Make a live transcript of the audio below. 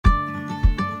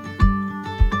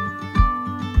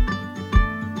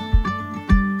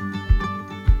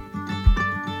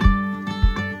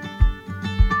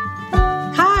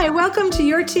Welcome to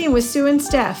Your Teen with Sue and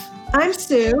Steph. I'm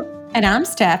Sue. And I'm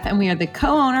Steph, and we are the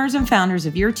co-owners and founders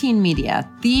of Your Teen Media,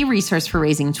 the resource for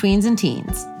raising tweens and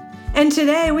teens. And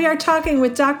today we are talking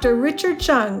with Dr. Richard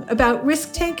Chung about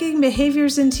risk-taking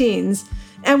behaviors in teens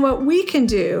and what we can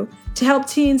do to help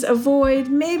teens avoid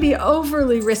maybe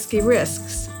overly risky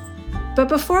risks. But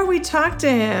before we talk to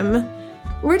him,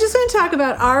 we're just going to talk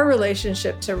about our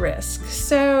relationship to risk.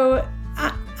 So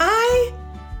I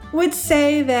would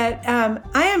say that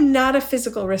I am not a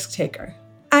physical risk taker.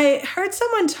 I heard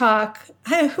someone talk,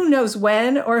 who knows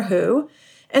when or who,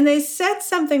 and they said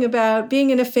something about being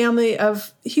in a family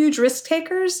of huge risk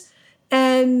takers,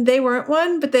 and they weren't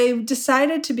one, but they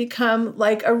decided to become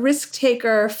like a risk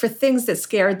taker for things that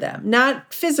scared them.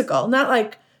 Not physical, not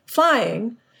like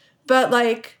flying, but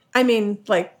like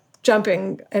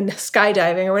jumping and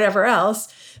skydiving or whatever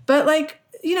else, but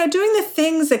doing the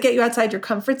things that get you outside your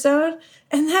comfort zone.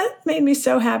 And that made me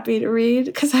so happy to read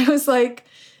because I was like,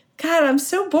 God, I'm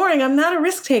so boring. I'm not a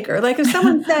risk taker. Like if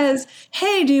someone says,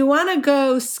 hey, do you want to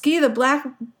go ski the Black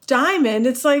Diamond?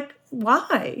 It's like,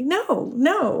 why?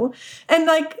 No. And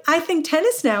I think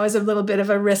tennis now is a little bit of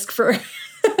a risk for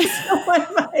someone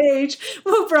my age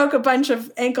who broke a bunch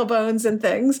of ankle bones and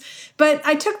things. But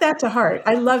I took that to heart.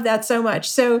 I love that so much.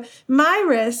 So my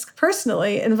risk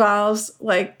personally involves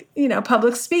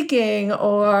public speaking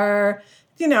or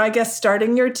I guess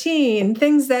starting your teen,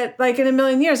 things that in a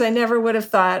million years I never would have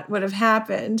thought would have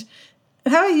happened.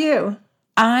 How about you?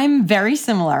 I'm very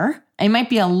similar. I might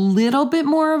be a little bit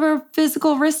more of a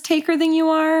physical risk taker than you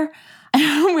are.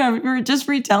 We were just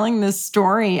retelling this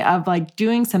story of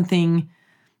doing something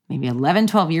maybe 11,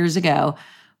 12 years ago.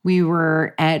 We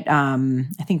were at,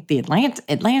 I think the Atlanta,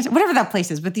 whatever that place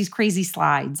is, with these crazy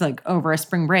slides over a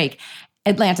spring break.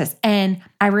 Atlantis. And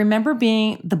I remember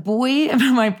being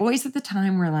my boys at the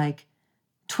time were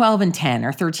 12 and 10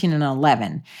 or 13 and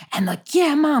 11. And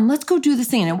yeah, Mom, let's go do this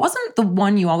thing. And it wasn't the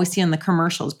one you always see on the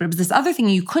commercials, but it was this other thing.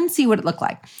 You couldn't see what it looked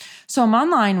like. So I'm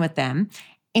online with them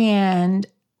and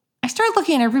I started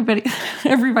looking at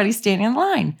everybody standing in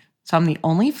line. So I'm the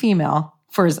only female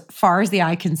for as far as the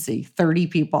eye can see, 30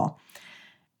 people.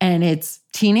 And it's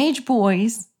teenage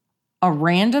boys, a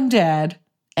random dad,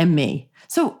 and me.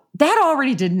 So that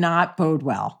already did not bode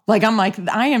well.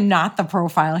 I am not the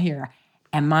profile here.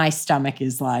 And my stomach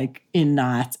is in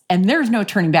knots. And there's no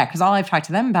turning back because all I've talked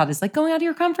to them about is going out of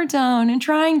your comfort zone and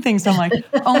trying things. So I'm like,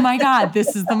 oh my God,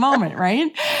 this is the moment,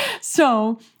 right?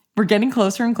 So we're getting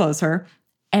closer and closer.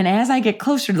 And as I get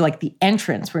closer to the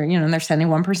entrance where, they're sending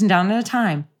one person down at a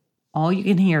time, all you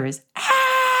can hear is,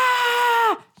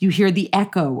 ah! You hear the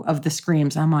echo of the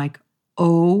screams. I'm like,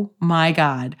 oh my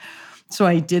God. So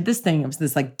I did this thing. It was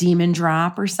this demon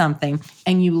drop or something.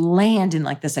 And you land in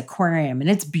this aquarium and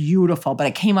it's beautiful, but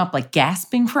it came up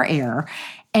gasping for air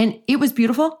and it was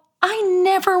beautiful. I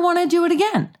never want to do it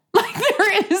again.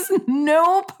 There is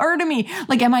no part of me.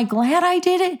 Am I glad I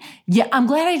did it? Yeah, I'm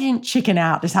glad I didn't chicken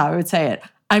out is how I would say it.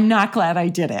 I'm not glad I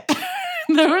did it.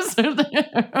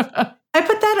 I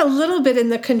put that a little bit in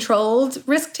the controlled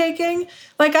risk taking.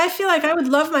 I feel like I would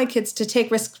love my kids to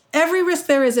take risks, every risk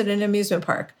there is at an amusement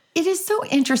park. It is so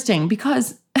interesting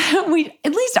because at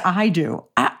least I do.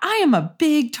 I am a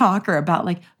big talker about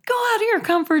go out of your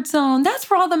comfort zone. That's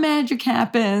where all the magic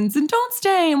happens. And don't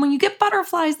stay. And when you get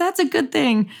butterflies, that's a good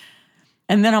thing.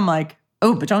 And then I'm like,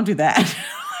 oh, but don't do that.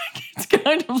 It's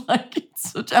kind of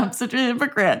I'm such a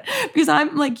hypocrite because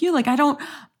I'm like you.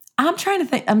 I'm trying to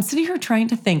think. I'm sitting here trying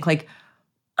to think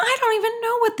I don't even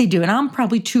know what they do. And I'm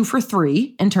probably 2 for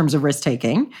 3 in terms of risk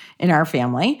taking in our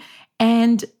family.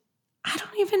 And I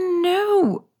don't even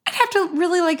know. I'd have to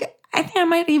really I think I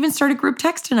might even start a group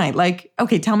text tonight.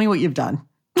 Okay, tell me what you've done.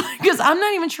 Because I'm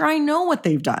not even sure I know what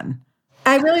they've done.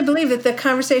 I really believe that the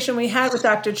conversation we had with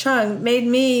Dr. Chung made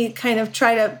me kind of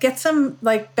try to get some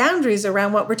boundaries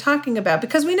around what we're talking about.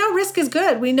 Because we know risk is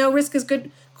good. We know risk is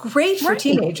great for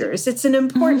teenagers. It's an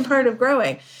important part of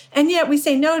growing. And yet we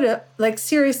say no to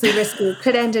seriously risky,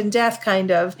 could end in death kind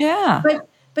of. Yeah.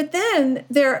 But then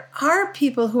there are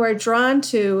people who are drawn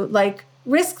to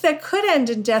risk that could end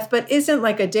in death, but isn't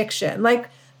addiction.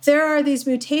 There are these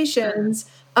mutations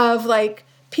of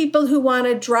people who want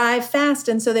to drive fast.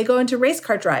 And so they go into race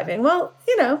car driving. Well,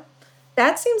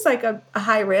 that seems like a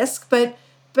high risk, but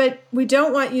we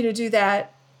don't want you to do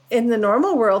that in the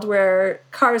normal world where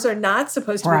cars are not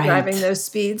supposed to be driving those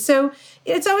speeds. So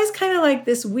it's always kind of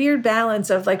this weird balance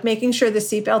of making sure the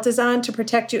seatbelt is on to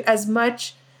protect you as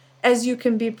much as you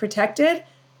can be protected.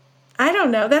 I don't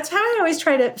know. That's how I always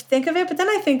try to think of it. But then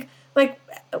I think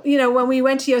when we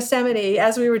went to Yosemite,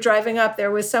 as we were driving up, there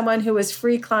was someone who was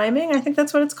free climbing. I think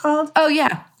that's what it's called. Oh,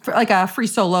 yeah. A free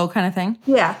solo kind of thing.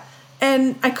 Yeah.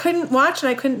 And I couldn't watch and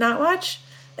I couldn't not watch.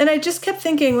 And I just kept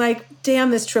thinking, like,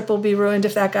 damn, this trip will be ruined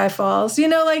if that guy falls.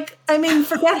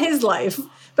 Forget his life.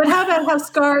 But how about how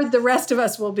scarred the rest of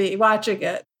us will be watching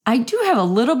it? I do have a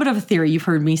little bit of a theory you've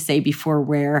heard me say before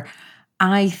where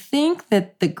I think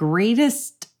that the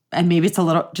greatest, and maybe it's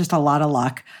just a lot of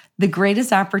luck, the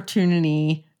greatest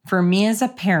opportunity for me as a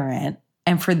parent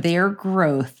and for their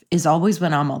growth is always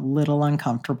when I'm a little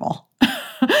uncomfortable.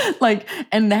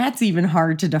 And that's even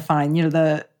hard to define.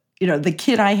 The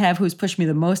kid I have who's pushed me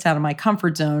the most out of my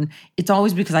comfort zone, it's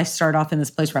always because I start off in this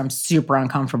place where I'm super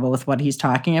uncomfortable with what he's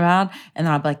talking about. And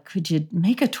then I'm like, could you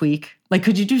make a tweak? Like,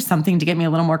 could you do something to get me a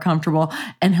little more comfortable?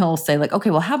 And he'll say like, okay,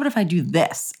 well, how about if I do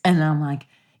this? And I'm like,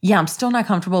 yeah, I'm still not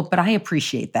comfortable, but I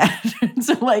appreciate that.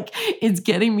 So like, it's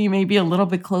getting me maybe a little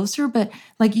bit closer. But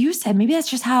like you said, maybe that's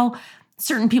just how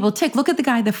certain people tick. Look at the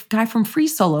guy from Free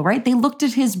Solo, right? They looked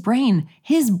at his brain.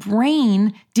 His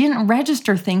brain didn't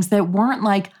register things that weren't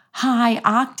like high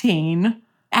octane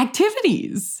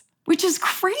activities, which is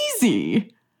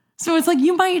crazy. So it's like,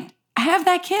 you might have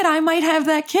that kid. I might have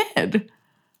that kid.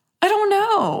 I don't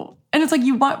know. And it's like,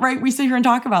 we sit here and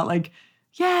talk about like,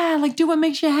 yeah, like do what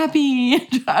makes you happy.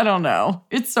 I don't know.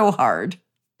 It's so hard.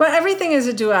 But everything is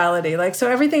a duality. Like, so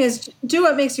everything is do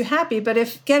what makes you happy. But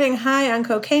if getting high on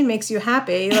cocaine makes you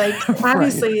happy, like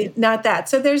obviously right. Not that.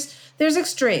 So there's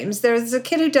extremes. There's a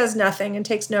kid who does nothing and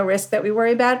takes no risk that we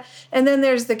worry about. And then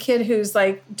there's the kid who's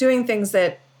like doing things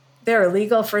that they're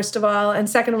illegal, first of all. And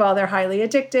second of all, they're highly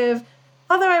addictive.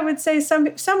 Although I would say some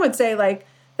would say like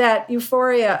that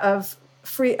euphoria of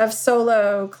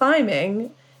solo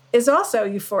climbing is also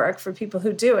euphoric for people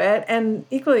who do it and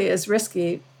equally as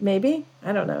risky, maybe.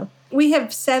 I don't know. We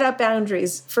have set up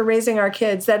boundaries for raising our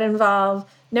kids that involve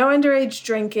no underage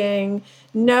drinking,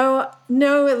 no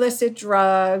illicit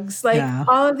drugs,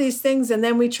 all of these things. And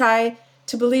then we try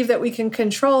to believe that we can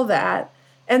control that.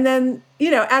 And then,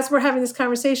 as we're having this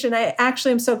conversation, I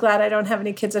actually am so glad I don't have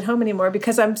any kids at home anymore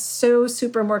because I'm so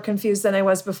super more confused than I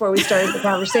was before we started the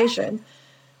conversation.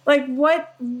 Like,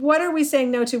 what are we saying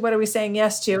no to? What are we saying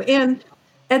yes to? And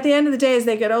at the end of the day, as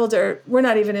they get older, we're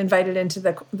not even invited into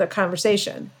the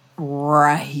conversation.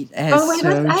 Right. I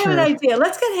have an idea.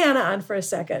 Let's get Hannah on for a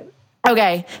second.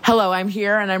 Okay. Hello, I'm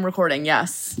here and I'm recording.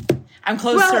 Yes. I'm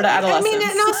closer to adolescence. I mean,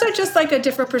 and also just like a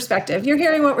different perspective. You're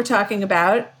hearing what we're talking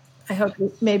about. I hope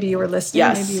maybe you were listening.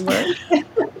 Yes. Maybe you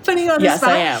weren't. Putting you on the spot. Yes,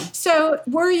 I am. So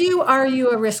are you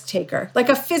a risk taker? Like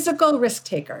a physical risk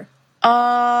taker?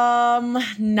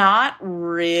 Not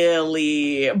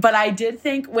really. But I did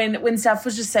think when Steph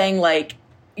was just saying like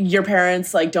your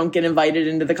parents like don't get invited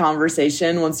into the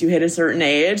conversation once you hit a certain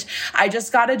age, I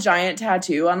just got a giant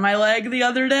tattoo on my leg the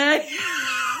other day.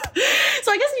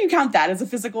 So I guess if you count that as a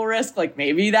physical risk, like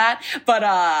maybe that. But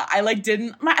I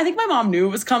think my mom knew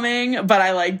it was coming, but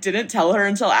I like didn't tell her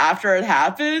until after it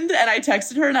happened. And I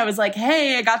texted her and I was like,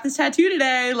 hey, I got this tattoo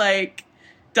today. Like, ...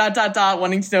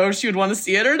 wanting to know if she would want to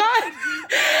see it or not.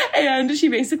 And she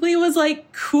basically was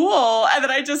like, cool. And then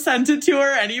I just sent it to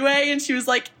her anyway. And she was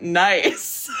like,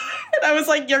 nice. And I was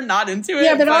like, you're not into it.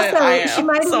 Yeah, but also she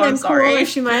might have been sorry. cool. Or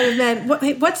she might have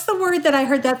been, what's the word that I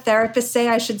heard that therapist say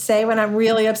I should say when I'm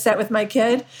really upset with my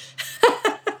kid?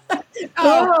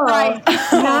 Right.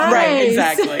 Nice. Right,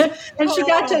 exactly. And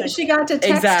she got to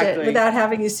text it without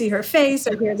having you see her face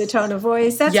or hear the tone of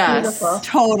voice. That's beautiful.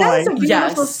 Totally. That's a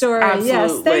beautiful story. Absolutely.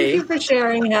 Yes. Thank you for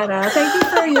sharing, Hannah. Thank you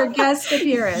for your guest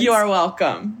appearance. You are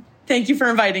welcome. Thank you for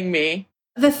inviting me.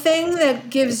 The thing that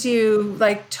gives you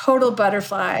like total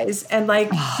butterflies and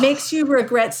like makes you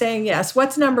regret saying yes.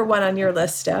 What's number one on your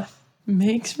list, Steph?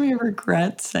 Makes me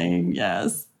regret saying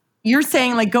yes. You're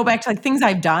saying like go back to like things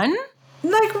I've done?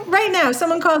 Like right now,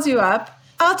 someone calls you up.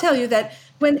 I'll tell you that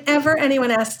whenever anyone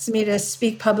asks me to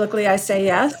speak publicly, I say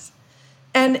yes.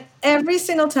 And every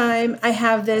single time I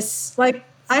have this, like,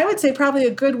 I would say probably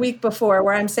a good week before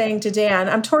where I'm saying to Dan,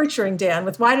 I'm torturing Dan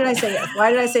with, why did I say yes?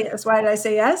 Why did I say yes? Why did I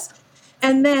say yes?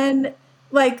 And then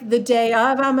like the day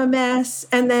of, I'm a mess.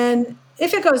 And then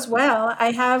if it goes well,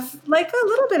 I have like a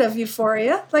little bit of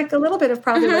euphoria, like a little bit of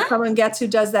probably what someone gets who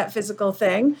does that physical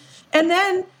thing. And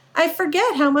then I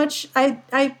forget how much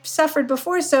I suffered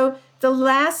before. So the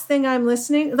last thing I'm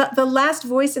listening, the last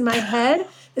voice in my head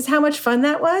is how much fun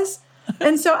that was.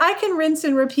 And so I can rinse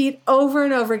and repeat over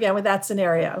and over again with that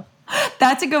scenario.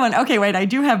 That's a good one. Okay, wait, I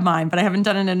do have mine, but I haven't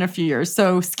done it in a few years.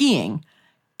 So skiing.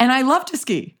 And I love to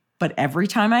ski. But every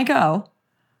time I go,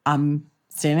 I'm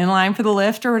standing in line for the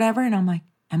lift or whatever. And I'm like,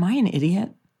 am I an idiot?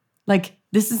 Like,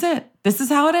 this is it. This is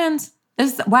how it ends.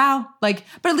 wow. Like,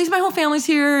 but at least my whole family's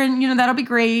here and, that'll be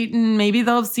great. And maybe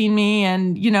they'll have seen me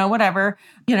and, whatever,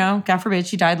 God forbid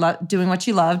she died doing what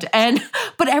she loved.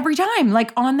 But every time,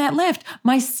 like on that lift,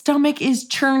 my stomach is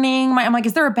churning. I'm like,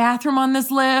 is there a bathroom on this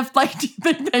lift? Like, do you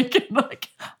think they can,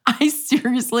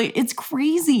 it's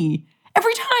crazy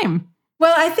every time.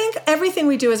 Well, I think everything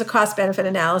we do is a cost-benefit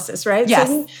analysis, right? Yes.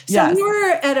 So we were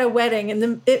at a wedding, and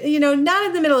not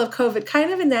in the middle of COVID,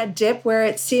 kind of in that dip where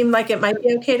it seemed like it might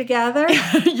be okay to gather.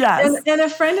 Yes. And a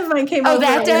friend of mine came over. Oh,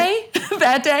 that day?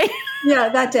 That day? Yeah,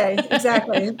 that day,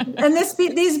 exactly. And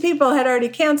these people had already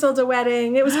canceled a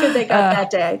wedding. It was good they got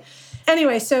that day.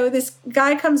 Anyway, so this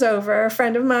guy comes over, a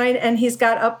friend of mine, and he's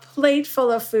got a plate full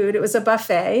of food. It was a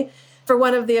buffet for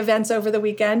one of the events over the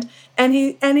weekend. And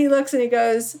he looks and he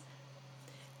goes,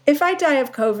 if I die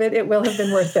of COVID, it will have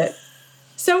been worth it.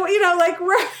 So, we're like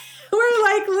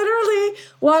literally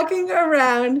walking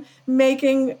around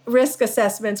making risk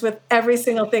assessments with every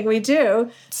single thing we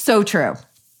do. So true.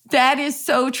 That is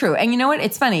so true. And you know what?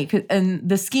 It's funny. And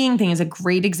the skiing thing is a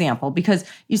great example because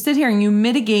you sit here and you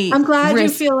mitigate. I'm glad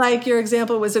risk. You feel like your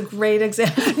example was a great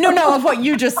example. No, of what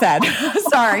you just said.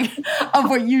 Sorry. Of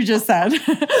what you just said.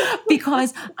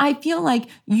 Because I feel like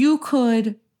you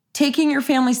could... taking your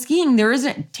family skiing, there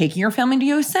isn't taking your family to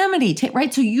Yosemite,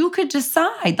 right? So you could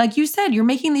decide, like you said, you're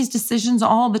making these decisions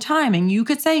all the time. And you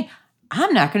could say,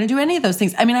 I'm not going to do any of those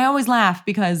things. I mean, I always laugh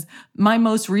because my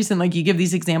most recent, like you give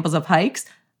these examples of hikes.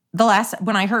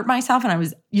 When I hurt myself and I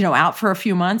was, out for a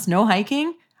few months, no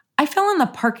hiking, I fell in the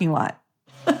parking lot.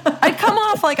 I'd come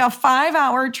off like a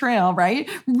 5-hour trail, right?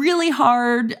 Really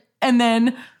hard. And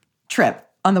then trip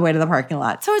on the way to the parking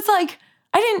lot. So it's like,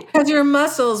 because your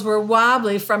muscles were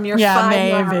wobbly from your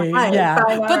 5-hour hike. Yeah.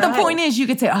 But the point is, you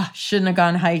could say, shouldn't have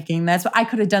gone hiking. I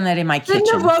could have done that in my kitchen,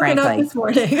 shouldn't have woken frankly. up this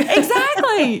morning.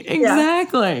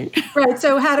 Exactly. Right.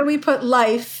 So how do we put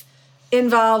life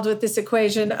involved with this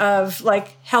equation of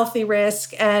like healthy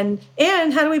risk and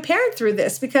how do we parent through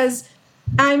this? Because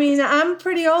I'm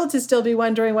pretty old to still be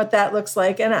wondering what that looks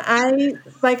like. And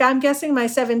I'm guessing my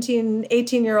 17,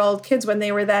 18-year-old kids, when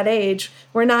they were that age,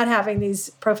 were not having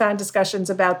these profound discussions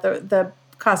about the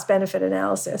cost-benefit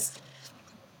analysis.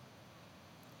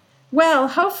 Well,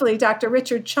 hopefully Dr.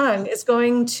 Richard Chung is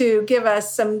going to give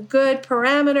us some good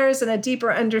parameters and a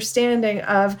deeper understanding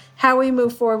of how we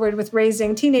move forward with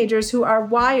raising teenagers who are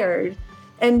wired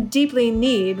and deeply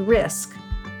need risk.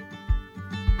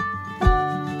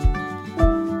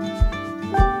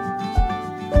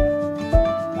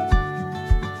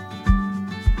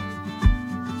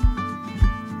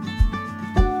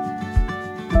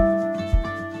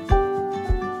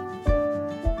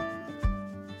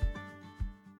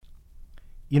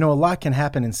 A lot can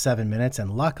happen in 7 minutes,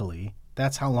 and luckily,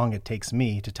 that's how long it takes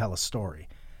me to tell a story.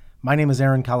 My name is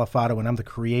Aaron Califato, and I'm the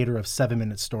creator of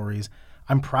 7-Minute Stories.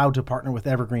 I'm proud to partner with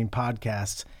Evergreen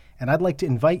Podcasts, and I'd like to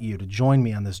invite you to join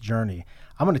me on this journey.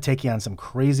 I'm going to take you on some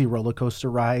crazy roller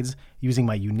coaster rides using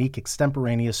my unique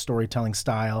extemporaneous storytelling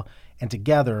style, and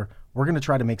together, we're going to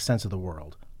try to make sense of the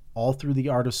world, all through the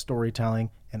art of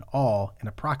storytelling, and all in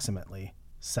approximately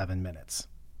 7 minutes.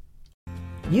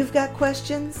 You've got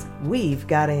questions, we've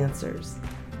got answers.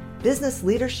 Business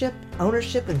leadership,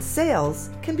 ownership, and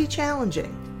sales can be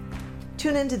challenging.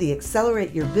 Tune into the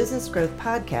Accelerate Your Business Growth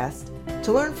podcast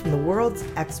to learn from the world's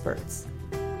experts.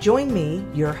 Join me,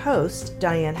 your host,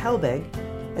 Diane Helbig,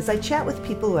 as I chat with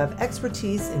people who have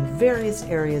expertise in various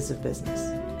areas of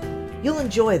business. You'll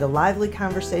enjoy the lively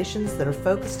conversations that are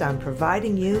focused on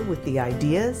providing you with the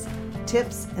ideas,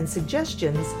 tips, and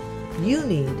suggestions you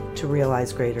need to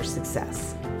realize greater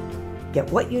success. Get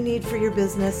what you need for your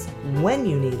business when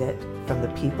you need it from the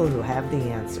people who have the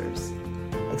answers.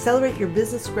 Accelerate Your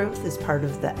Business Growth is part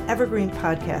of the Evergreen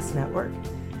Podcast Network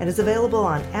and is available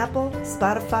on Apple,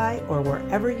 Spotify, or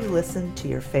wherever you listen to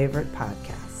your favorite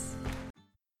podcasts.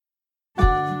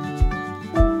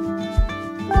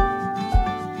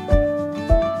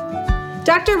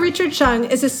 Dr. Richard Chung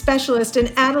is a specialist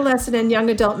in adolescent and young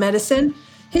adult medicine.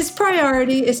 His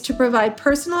priority is to provide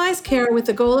personalized care with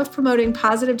the goal of promoting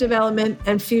positive development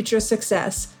and future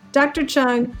success. Dr.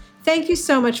 Chung, thank you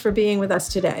so much for being with us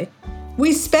today.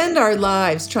 We spend our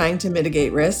lives trying to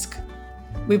mitigate risk.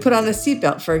 We put on a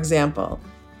seatbelt, for example.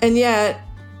 And yet,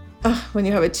 when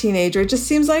you have a teenager, it just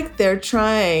seems like they're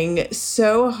trying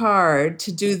so hard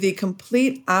to do the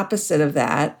complete opposite of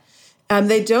that.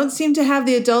 They don't seem to have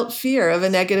the adult fear of a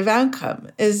negative outcome.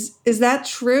 Is that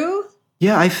true?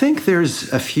 Yeah, I think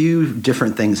there's a few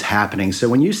different things happening. So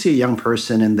when you see a young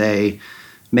person and they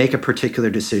make a particular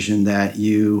decision that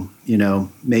you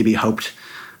maybe hoped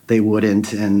they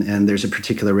wouldn't, and there's a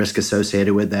particular risk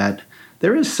associated with that,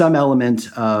 there is some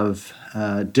element of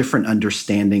different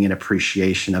understanding and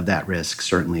appreciation of that risk,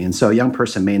 certainly. And so a young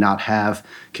person may not have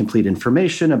complete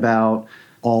information about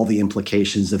all the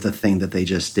implications of the thing that they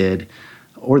just did.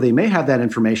 Or they may have that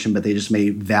information, but they just may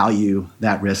value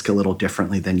that risk a little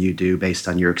differently than you do based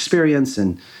on your experience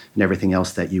and everything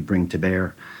else that you bring to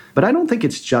bear. But I don't think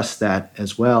it's just that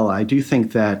as well. I do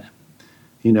think that,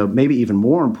 maybe even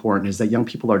more important is that young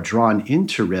people are drawn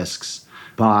into risks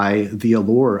by the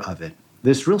allure of it.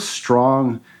 This real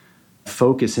strong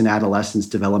focus in adolescence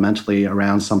developmentally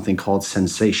around something called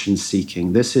sensation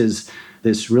seeking. This is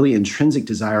this really intrinsic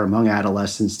desire among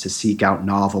adolescents to seek out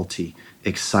novelty,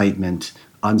 excitement,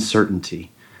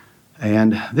 uncertainty.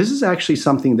 And this is actually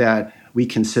something that we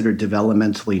consider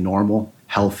developmentally normal,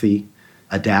 healthy,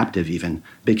 adaptive even,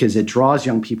 because it draws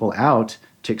young people out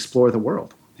to explore the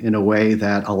world in a way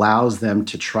that allows them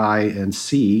to try and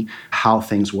see how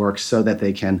things work so that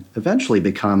they can eventually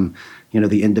become,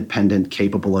 the independent,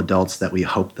 capable adults that we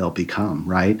hope they'll become,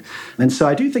 right? And so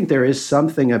I do think there is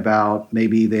something about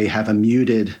maybe they have a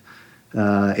muted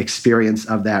experience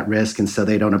of that risk, and so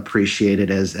they don't appreciate it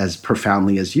as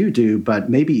profoundly as you do. But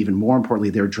maybe even more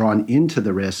importantly, they're drawn into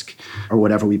the risk or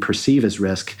whatever we perceive as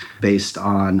risk based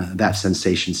on that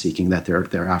sensation seeking that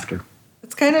they're after.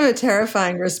 It's kind of a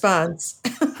terrifying response.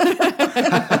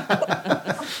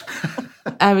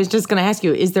 I was just going to ask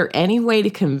you, is there any way to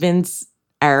convince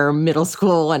our middle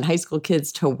school and high school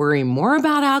kids to worry more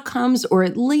about outcomes, or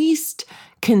at least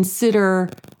consider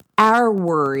our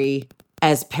worry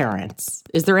as parents?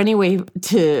 Is there any way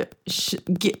to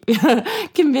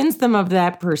convince them of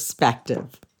that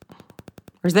perspective?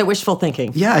 Or is that wishful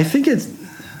thinking? Yeah, I think it's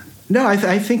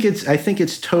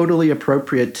totally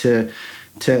appropriate to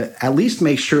at least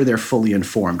make sure they're fully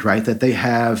informed, right? That they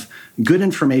have good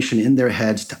information in their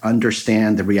heads to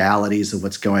understand the realities of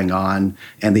what's going on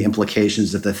and the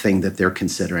implications of the thing that they're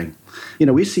considering.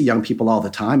 We see young people all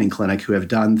the time in clinic who have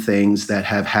done things that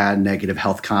have had negative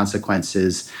health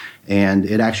consequences, and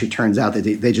it actually turns out that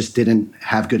they just didn't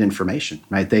have good information,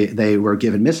 right? They were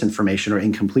given misinformation or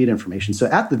incomplete information. So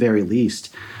at the very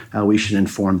least, we should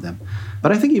inform them.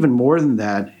 But I think even more than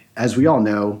that, as we all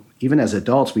know, even as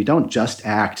adults, we don't just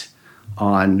act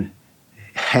on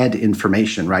head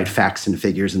information, right? Facts and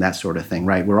figures and that sort of thing,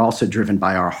 right? We're also driven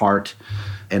by our heart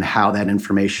and how that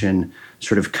information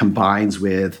sort of combines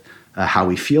with how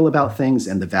we feel about things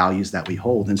and the values that we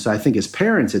hold. And so I think as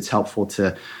parents, it's helpful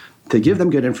to give them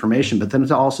good information, but then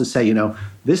to also say,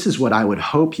 this is what I would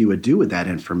hope you would do with that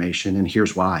information, and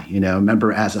here's why.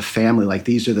 Remember, as a family, like,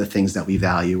 these are the things that we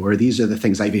value, or these are the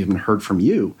things I've even heard from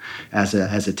you as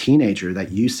a teenager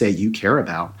that you say you care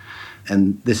about.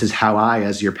 And this is how I,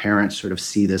 as your parent, sort of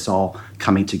see this all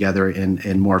coming together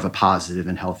in more of a positive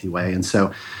and healthy way. And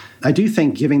so I do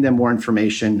think giving them more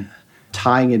information,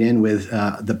 tying it in with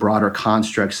the broader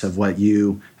constructs of what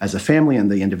you as a family and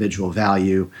the individual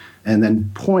value, and then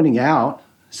pointing out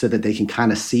so that they can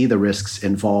kind of see the risks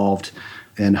involved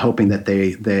and hoping that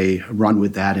they run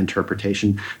with that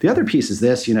interpretation. The other piece is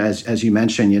this, as you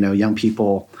mentioned, young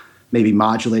people maybe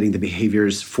modulating the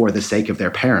behaviors for the sake of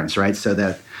their parents, right? So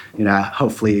that,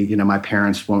 hopefully, my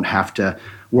parents won't have to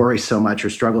worry so much or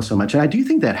struggle so much. And I do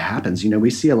think that happens. We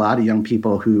see a lot of young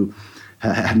people who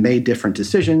have made different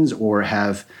decisions or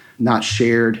have not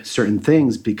shared certain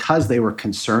things because they were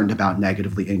concerned about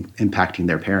negatively impacting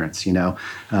their parents.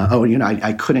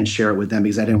 I couldn't share it with them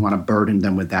because I didn't want to burden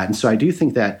them with that. And so I do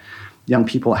think that young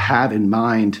people have in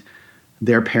mind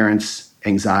their parents'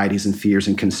 anxieties and fears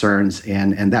and concerns,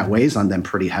 and that weighs on them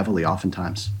pretty heavily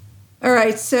oftentimes. All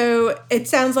right, so it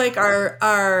sounds like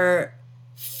our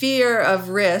fear of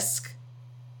risk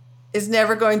is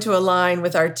never going to align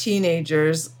with our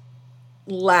teenagers'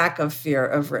 lack of fear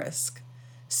of risk.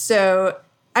 So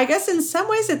I guess in some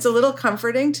ways it's a little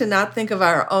comforting to not think of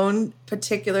our own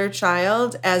particular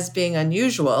child as being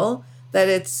unusual, that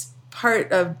it's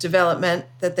part of development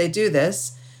that they do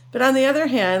this. But on the other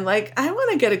hand, I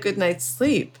want to get a good night's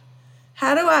sleep.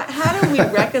 How do we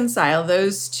reconcile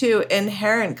those two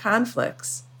inherent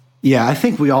conflicts? Yeah, I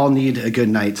think we all need a good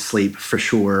night's sleep for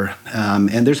sure.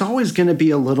 And there's always going to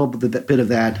be a little bit of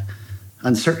that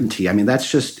uncertainty. I mean,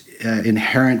 that's just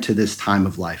inherent to this time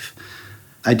of life.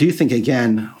 I do think,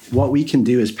 again, what we can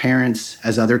do as parents,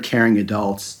 as other caring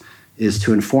adults, is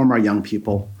to inform our young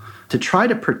people, to try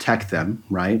to protect them,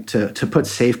 right? To put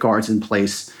safeguards in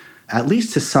place, at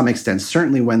least to some extent,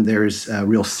 certainly when there's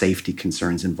real safety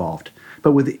concerns involved.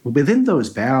 But within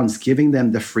those bounds, giving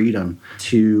them the freedom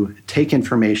to take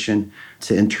information,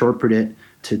 to interpret it,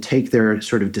 to take their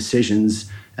sort of decisions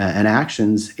and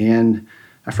actions, and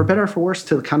for better or for worse,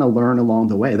 to kind of learn along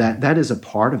the way. That is a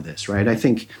part of this, right? I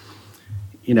think,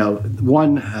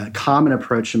 one common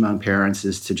approach among parents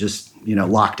is to just,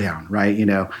 lock down, right?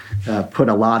 Put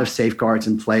a lot of safeguards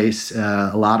in place,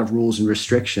 a lot of rules and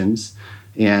restrictions.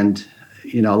 And,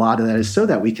 a lot of that is so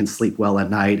that we can sleep well at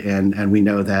night. And we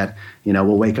know that,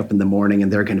 we'll wake up in the morning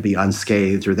and they're going to be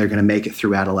unscathed, or they're going to make it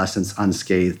through adolescence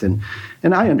unscathed. And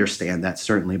I understand that,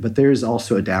 certainly. But there's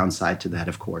also a downside to that,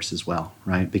 of course, as well,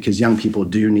 right? Because young people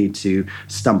do need to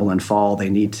stumble and fall. They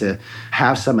need to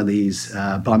have some of these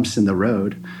bumps in the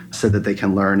road so that they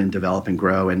can learn and develop and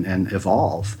grow and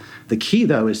evolve. The key,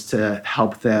 though, is to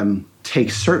help them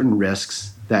take certain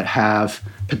risks that have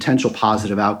potential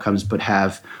positive outcomes but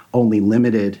have only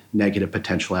limited negative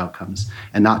potential outcomes,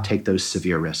 and not take those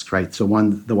severe risks, right? So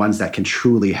the ones that can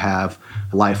truly have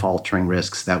life-altering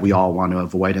risks that we all want to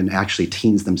avoid, and actually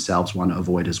teens themselves want to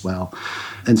avoid as well.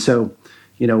 And so,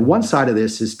 one side of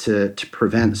this is to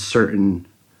prevent certain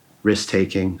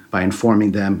risk-taking by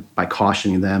informing them, by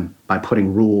cautioning them, by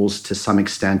putting rules to some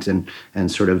extent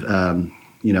and sort of,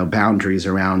 boundaries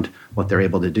around what they're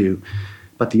able to do.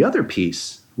 But the other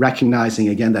piece, recognizing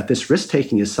again that this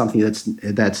risk-taking is something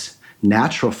that's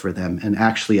natural for them and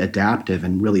actually adaptive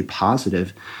and really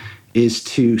positive, is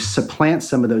to supplant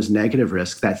some of those negative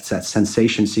risks, that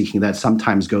sensation-seeking that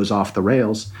sometimes goes off the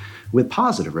rails, with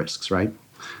positive risks, right?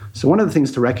 So one of the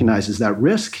things to recognize is that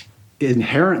risk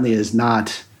inherently is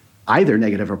not either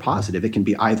negative or positive. It can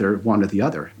be either one or the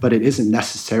other, but it isn't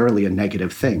necessarily a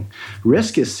negative thing.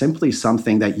 Risk is simply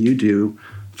something that you do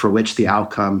for which the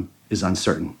outcome is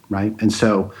uncertain, right? And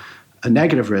so a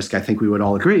negative risk, I think we would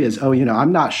all agree, is,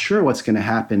 I'm not sure what's going to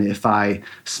happen if I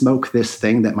smoke this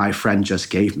thing that my friend just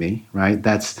gave me, right?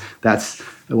 That's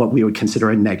what we would consider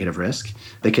a negative risk,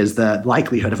 because the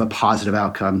likelihood of a positive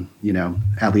outcome,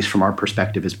 at least from our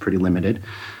perspective, is pretty limited.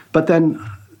 But then,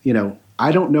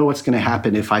 I don't know what's going to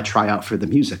happen if I try out for the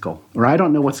musical, or I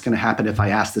don't know what's going to happen if I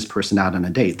ask this person out on a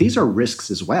date. These are risks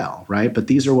as well, right? But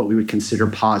these are what we would consider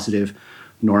positive,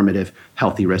 normative,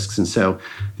 healthy risks. And so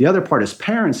the other part as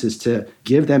parents is to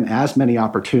give them as many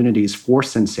opportunities for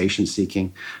sensation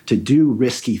seeking, to do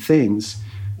risky things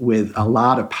with a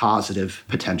lot of positive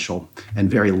potential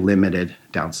and very limited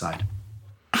downside.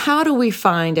 How do we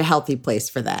find a healthy place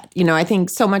for that? I think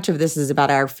so much of this is about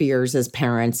our fears as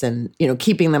parents and,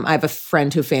 keeping them. I have a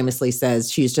friend who famously says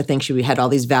she used to think she had all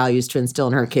these values to instill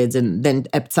in her kids. And then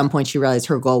at some point she realized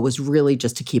her goal was really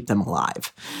just to keep them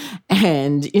alive.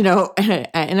 And,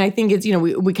 and I think it's,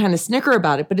 we kind of snicker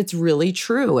about it, but it's really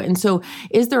true. And so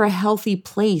is there a healthy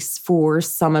place for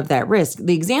some of that risk?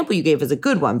 The example you gave is a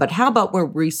good one, but how about where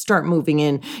we start moving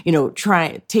in,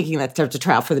 taking that step to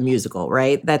try out for the musical,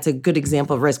 right? That's a good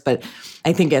example of risk. But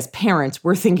I think as parents,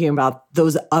 we're thinking about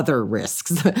those other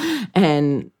risks.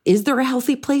 And is there a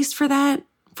healthy place for that,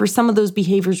 for some of those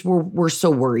behaviors we're so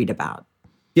worried about?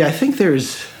 Yeah, I think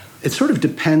it sort of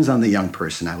depends on the young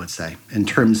person, I would say, in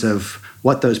terms of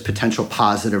what those potential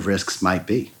positive risks might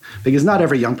be. Because not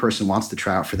every young person wants to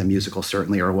try out for the musical,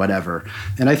 certainly, or whatever.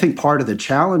 And I think part of the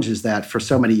challenge is that for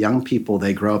so many young people,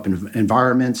 they grow up in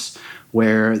environments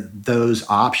where those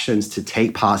options to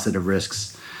take positive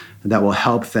risks that will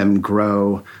help them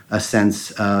grow a sense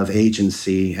of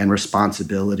agency and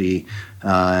responsibility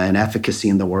and efficacy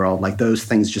in the world, like those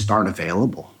things just aren't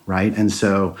available, right? And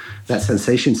so that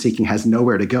sensation seeking has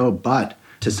nowhere to go but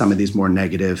to some of these more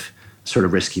negative, sort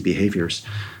of risky behaviors.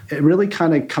 It really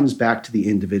kind of comes back to the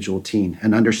individual teen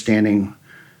and understanding,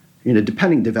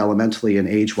 depending developmentally and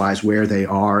age-wise where they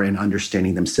are and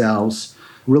understanding themselves,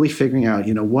 really figuring out,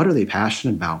 what are they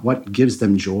passionate about? What gives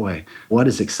them joy? What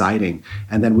is exciting?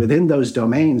 And then within those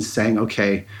domains saying,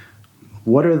 okay,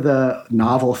 what are the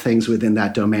novel things within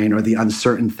that domain, or the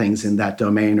uncertain things in that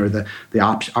domain, or the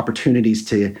opportunities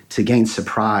to gain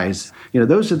surprise?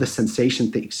 Those are the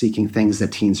sensation-seeking things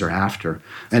that teens are after.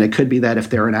 And it could be that if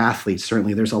they're an athlete,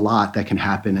 certainly there's a lot that can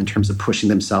happen in terms of pushing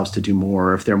themselves to do more.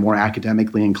 Or if they're more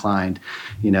academically inclined,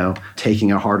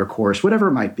 taking a harder course, whatever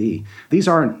it might be. These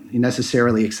aren't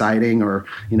necessarily exciting, or,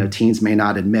 teens may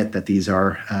not admit that these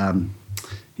are,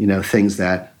 things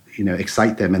that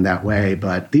excite them in that way.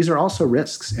 But these are also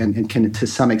risks and can, to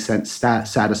some extent,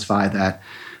 satisfy that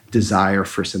desire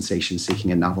for sensation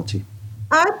seeking and novelty.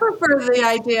 I prefer the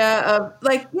idea of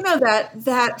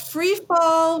that free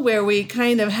fall where we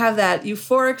kind of have that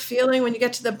euphoric feeling when you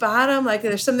get to the bottom, like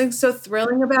there's something so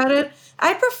thrilling about it.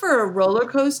 I prefer a roller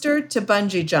coaster to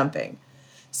bungee jumping.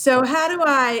 So how do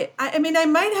I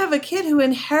might have a kid who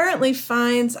inherently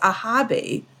finds a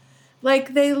hobby,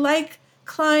 like they like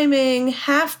climbing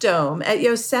Half Dome at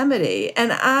Yosemite,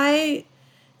 and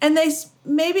they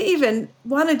maybe even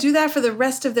want to do that for the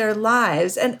rest of their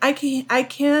lives, and I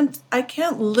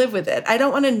can't live with it. I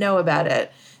don't want to know about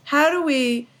it. How do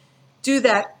we do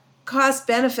that cost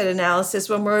benefit analysis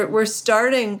when we're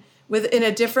starting in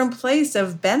a different place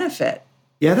of benefit?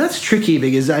 Yeah, that's tricky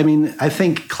because, I mean, I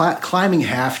think climbing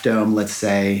Half Dome, let's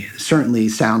say, certainly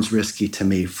sounds risky to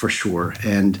me for sure.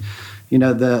 And, you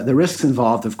know, the risks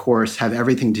involved, of course, have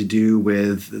everything to do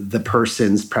with the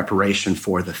person's preparation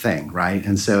for the thing, right?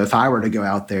 And so if I were to go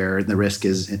out there, the risk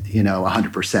is,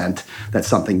 100% that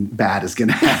something bad is going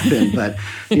to happen. But,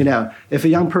 if a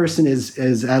young person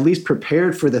is at least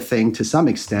prepared for the thing to some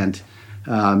extent,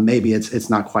 maybe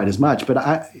it's not quite as much, but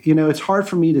it's hard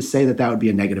for me to say that would be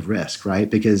a negative risk, right?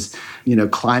 Because,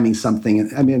 climbing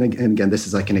something, I mean, and again, this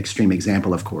is like an extreme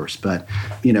example, of course, but,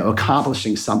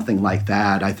 accomplishing something like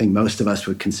that, I think most of us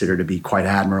would consider to be quite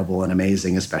admirable and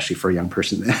amazing, especially for a young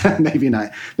person. maybe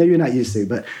you're not used to,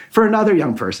 but for another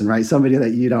young person, right? Somebody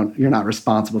that you're not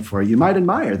responsible for, you might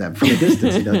admire them from a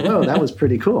distance. Whoa, that was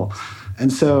pretty cool.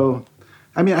 And so,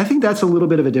 I mean, I think that's a little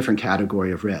bit of a different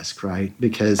category of risk, right?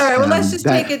 Because all right, well, let's just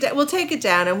take it. We'll take it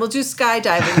down, and we'll do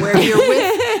skydiving, where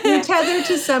you're tethered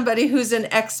to somebody who's an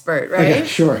expert, right? Okay,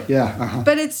 sure, yeah. Uh-huh.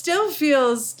 But it still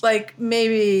feels like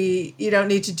maybe you don't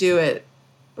need to do it.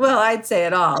 Well, I'd say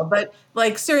at all, but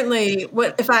like certainly,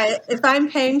 if I'm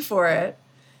paying for it,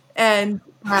 and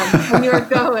when you're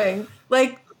going,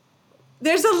 like,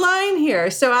 there's a line here.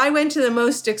 So I went to the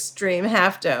most extreme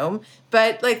Half Dome,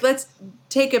 but like let's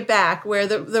take it back where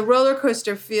the roller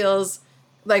coaster feels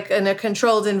like in a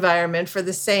controlled environment for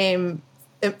the same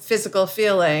physical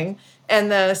feeling,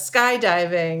 and the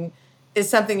skydiving is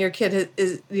something your kid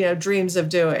is dreams of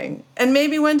doing, and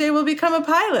maybe one day will become a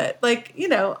pilot. Like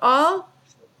all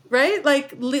right,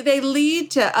 like they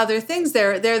lead to other things.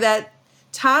 They're that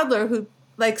toddler who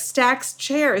like stacks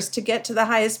chairs to get to the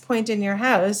highest point in your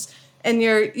house, and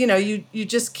you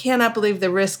just cannot believe the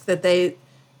risk that they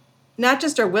not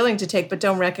just are willing to take, but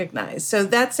don't recognize. So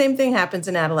that same thing happens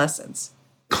in adolescence.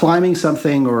 Climbing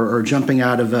something or jumping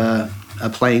out of a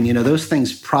plane, those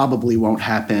things probably won't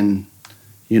happen,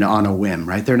 on a whim,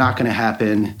 right? They're not going to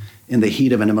happen in the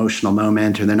heat of an emotional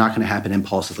moment, or they're not going to happen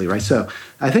impulsively, right? So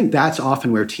I think that's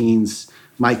often where teens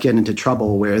might get into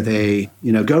trouble, where they,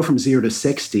 go from 0 to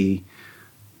 60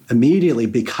 immediately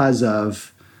because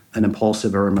of an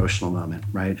impulsive or emotional moment,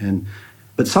 right?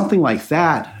 But something like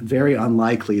that, very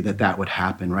unlikely that would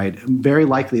happen, right? Very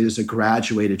likely there's a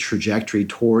graduated trajectory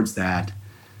towards that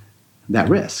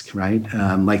risk, right?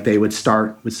 Like they would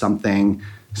start with something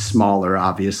smaller,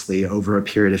 obviously, over a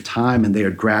period of time, and they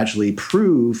would gradually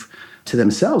prove to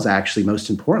themselves, actually, most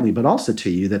importantly, but also to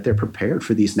you, that they're prepared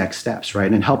for these next steps,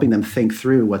 right? And helping them think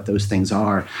through what those things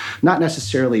are, not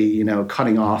necessarily,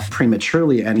 cutting off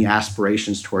prematurely any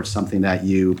aspirations towards something that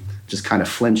you just kind of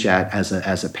flinch at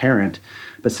as a parent,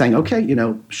 but saying, okay,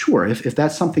 sure, if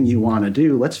that's something you want to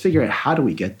do, let's figure out how do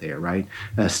we get there, right?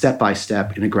 Step by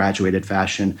step in a graduated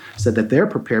fashion so that they're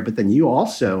prepared, but then you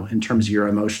also, in terms of your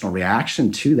emotional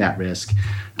reaction to that risk,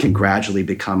 can gradually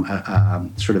become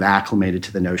sort of acclimated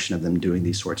to the notion of them doing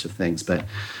these sorts of things. But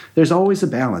there's always a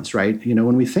balance, right?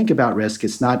 When we think about risk,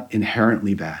 it's not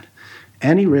inherently bad.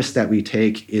 Any risk that we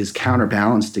take is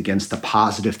counterbalanced against the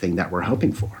positive thing that we're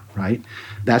hoping for, right?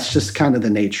 That's just kind of the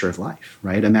nature of life,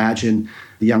 right? Imagine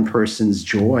the young person's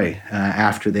joy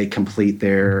after they complete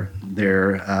their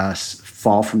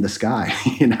fall from the sky,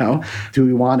 Do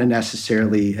we want to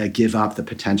necessarily give up the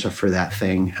potential for that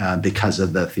thing because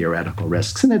of the theoretical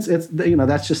risks? And it's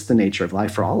that's just the nature of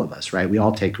life for all of us, right? We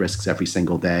all take risks every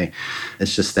single day.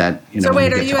 It's just that, So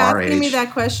wait, are you asking me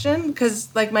that question?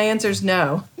 Because like my answer is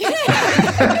no.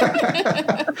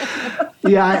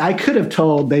 Yeah, I could have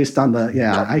told based on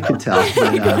I could tell.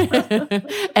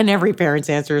 But, and every parent's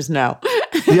answer is no.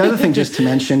 The other thing just to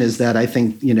mention is that I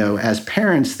think, as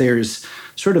parents, there's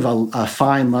sort of a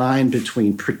fine line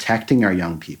between protecting our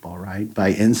young people, right,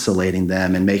 by insulating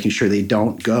them and making sure they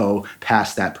don't go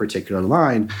past that particular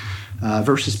line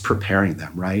versus preparing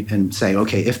them, right, and saying,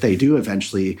 okay, if they do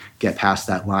eventually get past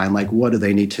that line, like what do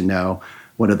they need to know?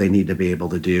 What do they need to be able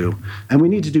to do? And we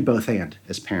need to do both and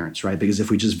as parents, right? Because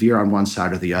if we just veer on one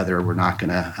side or the other, we're not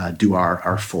going to do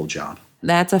our full job.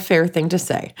 That's a fair thing to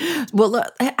say. Well,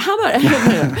 look, how about,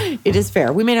 it is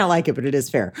fair. We may not like it, but it is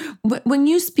fair. When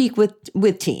you speak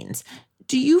with teens,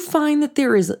 do you find that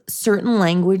there is certain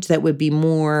language that would be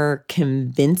more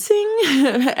convincing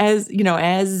as you're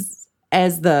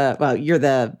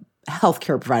the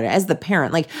healthcare provider, as the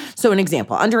parent? Like, so an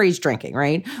example, underage drinking,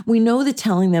 right? We know that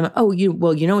telling them,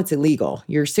 it's illegal.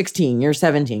 You're 16, you're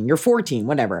 17, you're 14,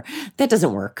 whatever. That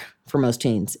doesn't work for most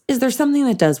teens. Is there something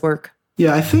that does work?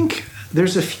 Yeah, I think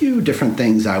there's a few different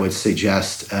things I would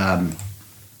suggest.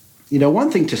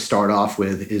 One thing to start off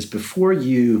with is before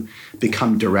you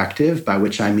become directive, by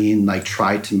which I mean like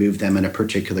try to move them in a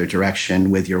particular direction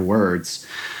with your words,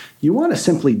 you want to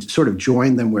simply sort of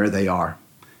join them where they are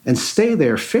and stay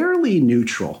there fairly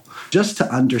neutral, just to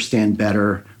understand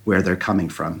better where they're coming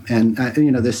from. And,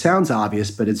 this sounds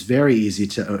obvious, but it's very easy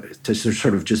to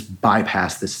sort of just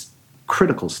bypass this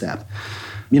critical step.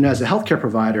 As a healthcare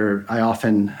provider, I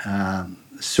often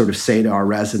sort of say to our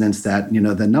residents that,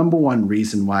 the number one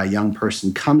reason why a young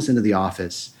person comes into the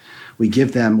office, we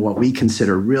give them what we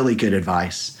consider really good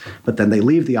advice, but then they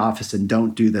leave the office and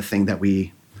don't do the thing that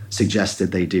we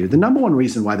suggested they do. The number one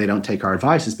reason why they don't take our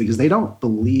advice is because they don't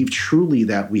believe truly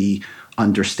that we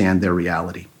understand their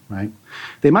reality, right?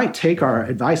 They might take our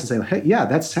advice and say, hey, yeah,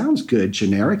 that sounds good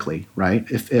generically, right?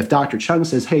 If Dr. Chung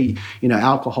says, hey,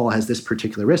 alcohol has this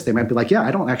particular risk, they might be like, yeah,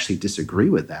 I don't actually disagree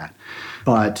with that.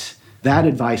 But that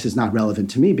advice is not relevant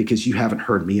to me because you haven't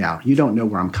heard me out. You don't know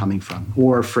where I'm coming from.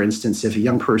 Or, for instance, if a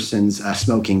young person's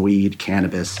smoking weed,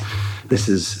 cannabis, this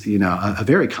is, a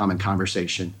very common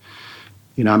conversation.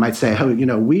 I might say,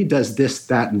 oh, weed does this,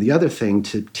 that, and the other thing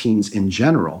to teens in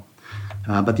general.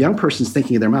 But the young person's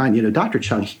thinking in their mind, Dr.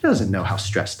 Chung, he doesn't know how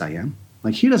stressed I am.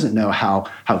 Like, he doesn't know how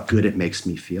good it makes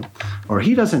me feel. Or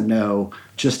he doesn't know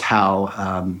just how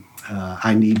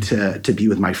I need to be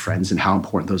with my friends and how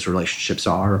important those relationships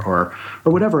are, or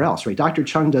whatever else, right? Dr.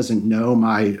 Chung doesn't know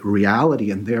my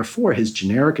reality, and therefore his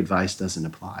generic advice doesn't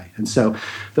apply. And so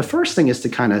the first thing is to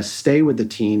kind of stay with the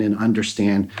teen and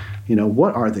understand,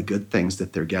 what are the good things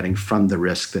that they're getting from the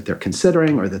risk that they're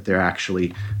considering or that they're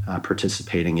actually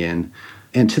participating in.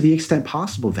 And to the extent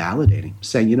possible, validating,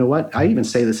 saying, you know what, I even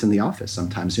say this in the office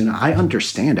sometimes, I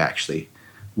understand actually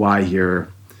why you're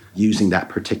using that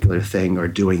particular thing or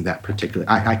doing that particular,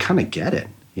 I kind of get it,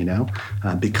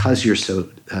 because you're so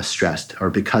stressed or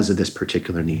because of this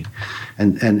particular need.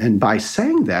 And by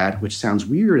saying that, which sounds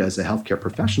weird as a healthcare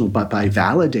professional, but by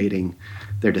validating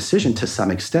their decision to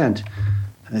some extent,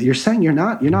 you're saying you're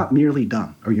not merely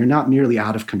dumb, or you're not merely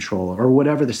out of control, or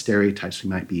whatever the stereotypes we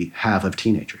might have of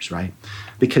teenagers, right?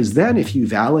 Because then if you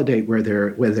validate where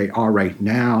they are right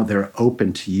now, they're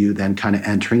open to you then kind of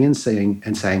entering and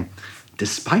saying,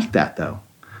 despite that, though,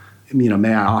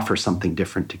 may I offer something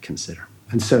different to consider?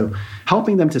 And so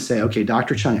helping them to say, okay,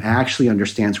 Dr. Chung actually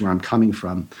understands where I'm coming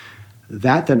from,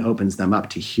 that then opens them up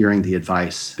to hearing the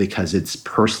advice because it's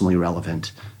personally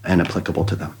relevant and applicable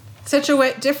to them. Such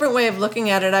a different way of looking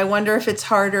at it. I wonder if it's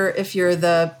harder if you're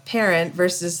the parent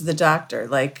versus the doctor.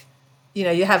 Like,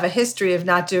 you have a history of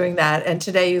not doing that, and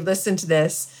today you listen to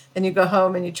this, and you go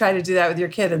home and you try to do that with your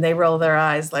kid, and they roll their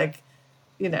eyes like,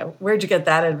 where'd you get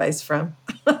that advice from?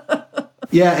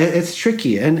 Yeah, it's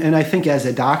tricky. And I think as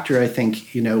a doctor,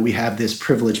 we have this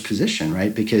privileged position,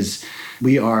 right? Because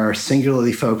we are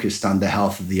singularly focused on the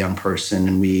health of the young person,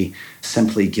 and we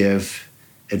simply give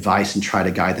advice and try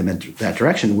to guide them in that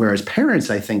direction. Whereas parents,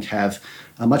 I think, have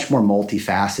a much more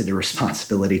multifaceted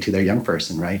responsibility to their young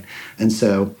person, right? And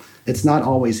so it's not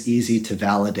always easy to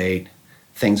validate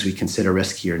things we consider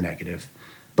risky or negative.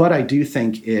 But I do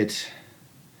think it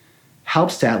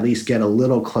helps to at least get a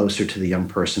little closer to the young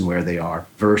person where they are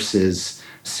versus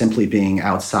simply being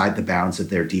outside the bounds of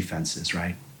their defenses,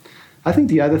 right? I think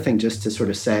the other thing just to sort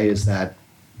of say is that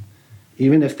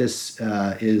even if this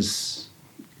is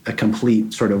a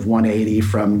complete sort of 180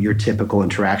 from your typical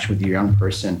interaction with your young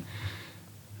person,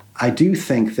 I do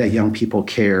think that young people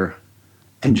care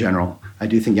in general. I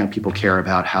do think young people care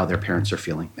about how their parents are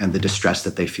feeling and the distress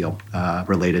that they feel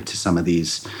related to some of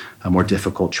these more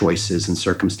difficult choices and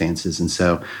circumstances. And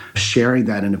so sharing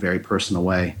that in a very personal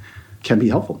way can be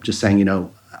helpful. Just saying,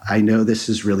 I know this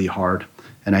is really hard,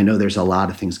 and I know there's a lot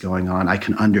of things going on. I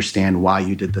can understand why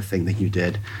you did the thing that you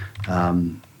did,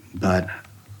 but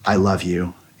I love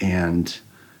you, and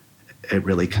it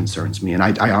really concerns me. And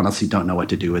I honestly don't know what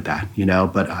to do with that,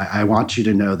 but I want you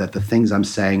to know that the things I'm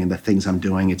saying and the things I'm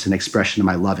doing, it's an expression of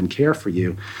my love and care for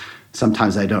you.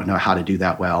 Sometimes I don't know how to do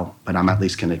that well, but I'm at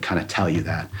least going to kind of tell you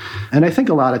that. And I think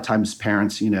a lot of times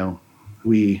parents,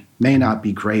 we may not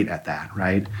be great at that,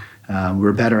 right?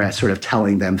 We're better at sort of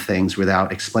telling them things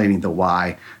without explaining the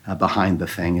why behind the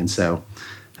thing. And so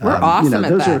we're awesome at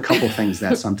those that. are a couple things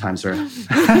that sometimes are...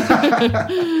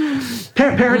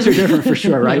 Parents are different for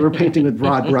sure, right? We're painting with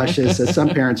broad brushes. So some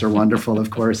parents are wonderful, of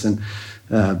course,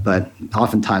 but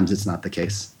oftentimes it's not the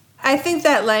case. I think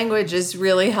that language is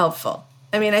really helpful.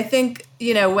 I mean, I think,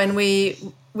 when we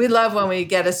love when we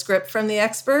get a script from the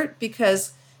expert,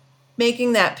 because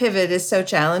making that pivot is so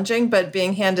challenging, but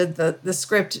being handed the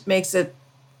script makes it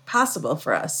possible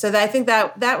for us. So I think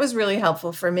that was really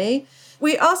helpful for me.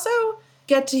 We also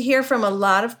get to hear from a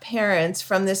lot of parents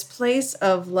from this place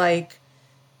of like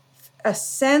a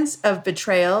sense of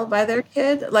betrayal by their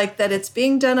kid, like that it's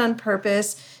being done on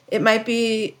purpose. It might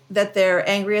be that they're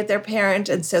angry at their parent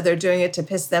and so they're doing it to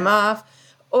piss them off,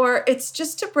 or it's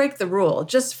just to break the rule,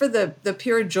 just for the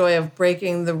pure joy of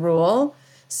breaking the rule.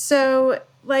 So,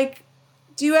 like,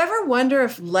 do you ever wonder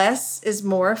if less is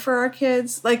more for our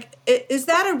kids? Like, is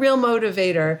that a real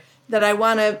motivator that I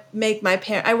want to make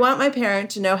I want my parent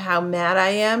to know how mad I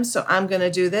am, so I'm going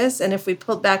to do this? And if we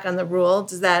pulled back on the rule,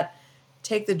 does that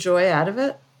take the joy out of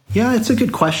it? Yeah, it's a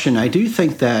good question. I do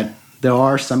think that there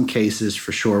are some cases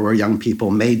for sure where young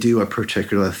people may do a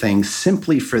particular thing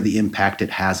simply for the impact it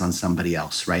has on somebody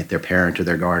else, right? Their parent or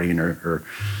their guardian or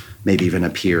maybe even a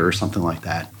peer or something like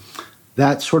that.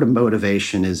 That sort of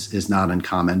motivation is not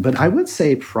uncommon. But I would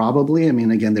say probably, I mean,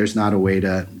 again, there's not a way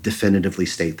to definitively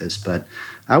state this, but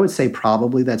I would say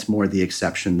probably that's more the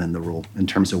exception than the rule in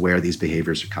terms of where these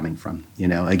behaviors are coming from. You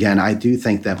know, again, I do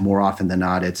think that more often than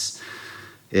not, it's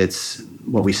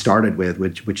what we started with,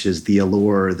 which is the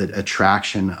allure, the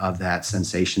attraction of that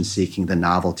sensation seeking, the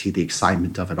novelty, the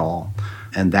excitement of it all,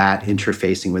 and that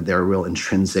interfacing with their real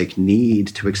intrinsic need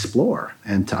to explore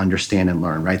and to understand and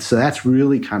learn, right? So that's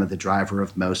really kind of the driver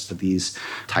of most of these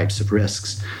types of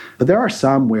risks. But there are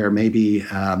some where maybe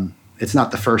it's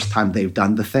not the first time they've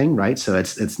done the thing, right? So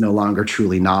it's no longer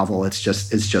truly novel. It's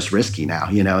just risky now.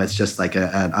 You know, it's just like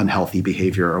an unhealthy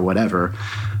behavior or whatever.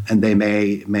 And they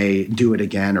may do it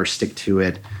again or stick to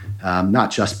it,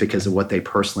 not just because of what they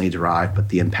personally derive, but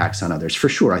the impacts on others. For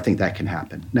sure, I think that can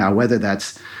happen. Now, whether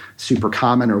that's super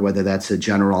common or whether that's a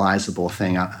generalizable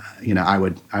thing, I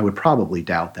would probably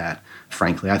doubt that,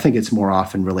 frankly. I think it's more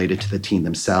often related to the teen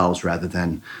themselves rather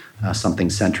than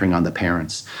something centering on the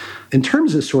parents. In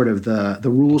terms of sort of the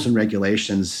rules and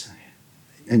regulations,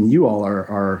 and you all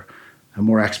are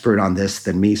more expert on this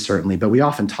than me, certainly, but we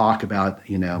often talk about,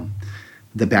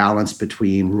 the balance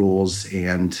between rules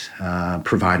and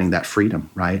providing that freedom,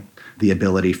 right? The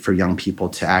ability for young people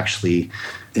to actually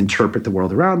interpret the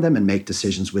world around them and make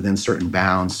decisions within certain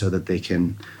bounds so that they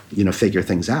can, figure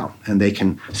things out and they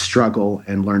can struggle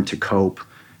and learn to cope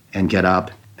and get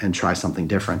up and try something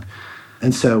different.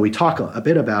 And so we talk a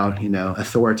bit about,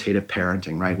 authoritative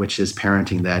parenting, right? Which is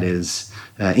parenting that is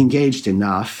engaged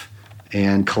enough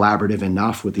and collaborative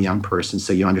enough with the young person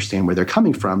so you understand where they're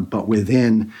coming from, but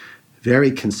within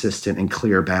very consistent and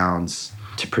clear bounds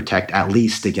to protect at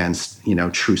least against,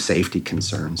 true safety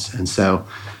concerns. And so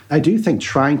I do think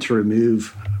trying to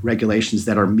remove regulations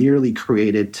that are merely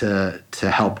created to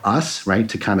help us, right,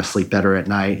 to kind of sleep better at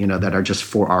night, that are just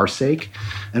for our sake,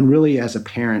 and really as a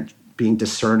parent being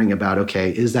discerning about, okay,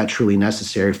 is that truly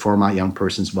necessary for my young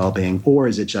person's well-being, or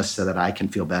is it just so that I can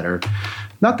feel better?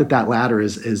 Not that latter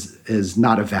is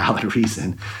not a valid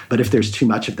reason, but if there's too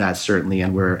much of that, certainly,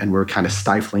 and we're kind of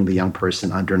stifling the young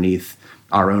person underneath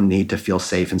our own need to feel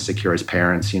safe and secure as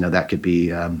parents, that could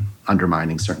be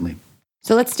undermining, certainly.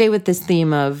 So let's stay with this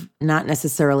theme of not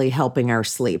necessarily helping our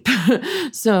sleep.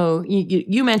 So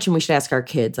you mentioned we should ask our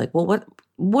kids, like, well,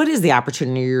 what is the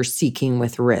opportunity you're seeking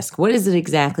with risk? What is it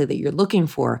exactly that you're looking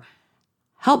for?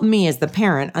 Help me as the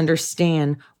parent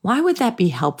understand, why would that be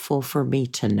helpful for me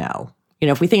to know?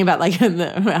 If we think about like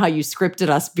how you scripted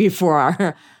us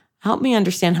before, help me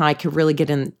understand how I could really get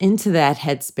into that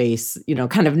headspace,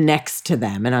 kind of next to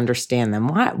them and understand them.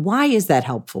 Why is that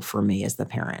helpful for me as the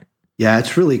parent? Yeah,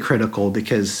 it's really critical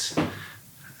because,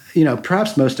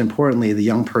 perhaps most importantly, the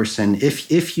young person,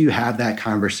 if you have that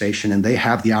conversation and they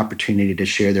have the opportunity to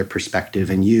share their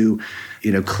perspective and you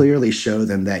clearly show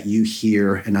them that you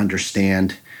hear and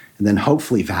understand and then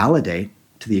hopefully validate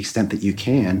to the extent that you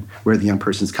can where the young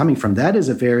person's coming from, that is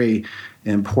a very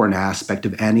important aspect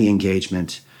of any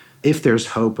engagement if there's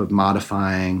hope of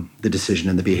modifying the decision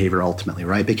and the behavior ultimately,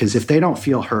 right? Because if they don't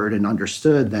feel heard and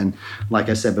understood, then, like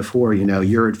I said before,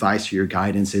 your advice or your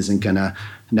guidance isn't going to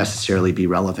necessarily be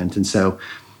relevant. And so,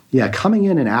 yeah, coming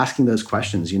in and asking those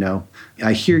questions,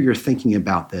 I hear you're thinking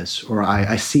about this, or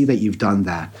I see that you've done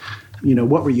that.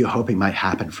 What were you hoping might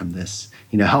happen from this?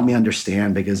 Help me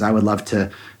understand, because I would love to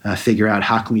figure out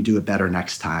how can we do it better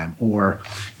next time. Or,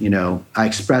 I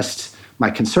expressed my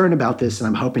concern about this, and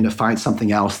I'm hoping to find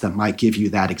something else that might give you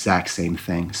that exact same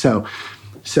thing. So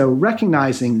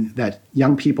recognizing that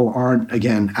young people aren't,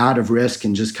 again, out of risk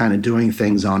and just kind of doing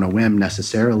things on a whim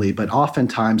necessarily, but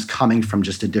oftentimes coming from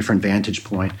just a different vantage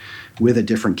point with a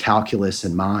different calculus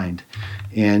in mind.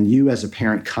 And you as a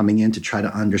parent coming in to try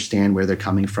to understand where they're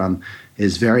coming from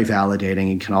is very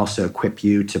validating and can also equip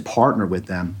you to partner with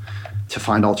them to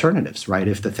find alternatives, right?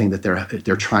 If the thing that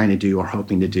they're trying to do or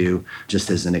hoping to do just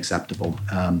isn't acceptable.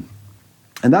 And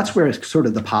that's where sort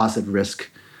of the positive risk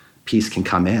piece can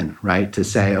come in, right? To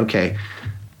say, okay,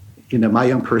 my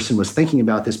young person was thinking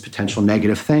about this potential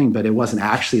negative thing, but it wasn't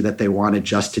actually that they wanted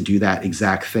just to do that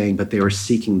exact thing, but they were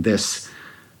seeking this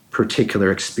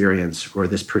particular experience or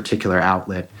this particular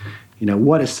outlet.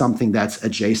 What is something that's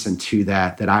adjacent to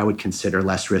that I would consider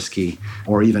less risky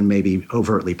or even maybe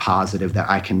overtly positive that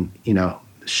I can,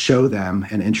 show them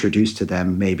and introduce to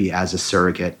them maybe as a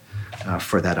surrogate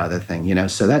for that other thing,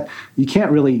 so that you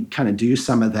can't really kind of do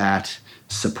some of that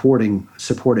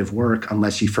supportive work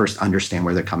unless you first understand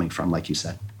where they're coming from, like you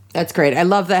said. That's great. I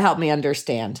love that. Help me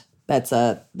understand.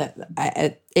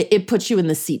 It puts you in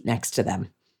the seat next to them.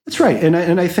 That's right.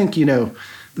 And I think,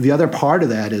 the other part of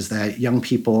that is that young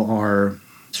people are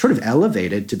sort of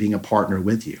elevated to being a partner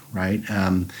with you, right?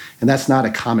 And that's not a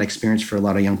common experience for a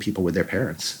lot of young people with their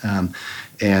parents.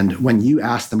 And when you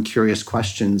ask them curious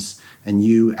questions and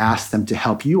you ask them to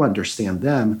help you understand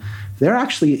them, they're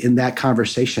actually in that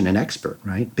conversation an expert,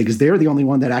 right? Because they're the only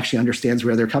one that actually understands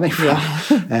where they're coming from.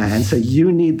 Yeah. And so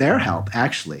you need their help,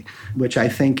 actually, which I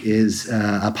think is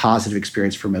a positive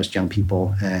experience for most young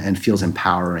people and feels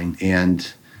empowering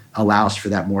and allows for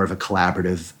that more of a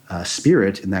collaborative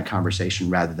spirit in that conversation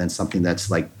rather than something that's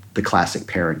like the classic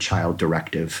parent-child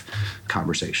directive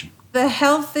conversation. The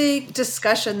healthy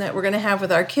discussion that we're going to have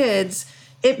with our kids,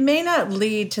 it may not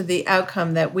lead to the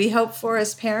outcome that we hope for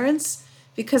as parents,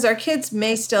 because our kids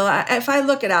may still, if I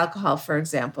look at alcohol, for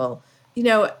example,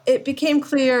 it became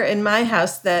clear in my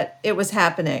house that it was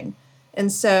happening.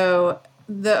 And so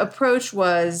the approach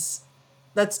was,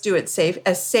 let's do it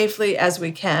as safely as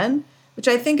we can, which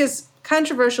I think is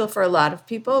controversial for a lot of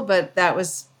people, but that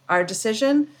was our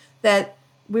decision, that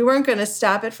we weren't going to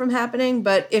stop it from happening.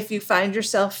 But if you find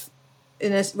yourself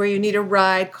where you need a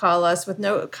ride, call us with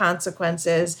no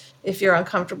consequences if you're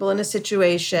uncomfortable in a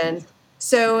situation.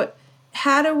 So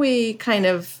how do we kind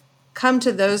of come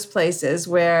to those places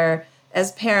where,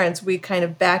 as parents, we kind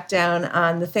of back down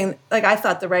on the thing? Like, I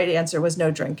thought the right answer was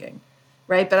no drinking,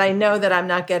 right? But I know that I'm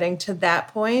not getting to that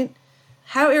point.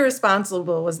 How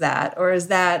irresponsible was that? Or is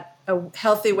that a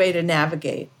healthy way to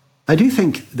navigate? I do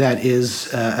think that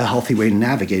is a healthy way to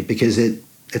navigate because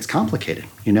it's complicated.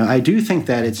 I do think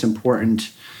that it's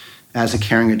important as a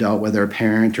caring adult, whether a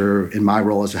parent or in my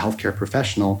role as a healthcare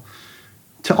professional,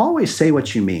 to always say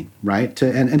what you mean, right?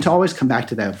 And to always come back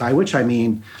to that, by which I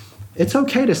mean, it's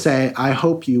okay to say, I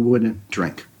hope you wouldn't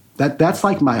drink. That's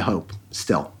like my hope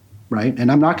still. Right?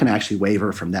 And I'm not going to actually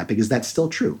waver from that because that's still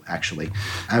true, actually.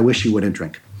 I wish you wouldn't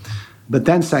drink. But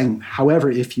then saying,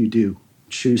 however, if you do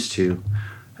choose to,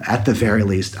 at the very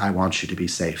least, I want you to be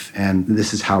safe. And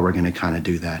this is how we're going to kind of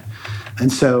do that.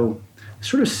 And so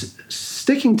sort of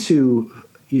sticking to,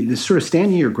 sort of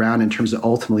standing your ground in terms of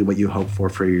ultimately what you hope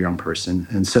for your young person.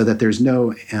 And so that there's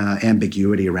no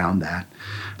ambiguity around that.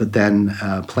 But then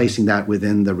placing that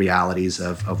within the realities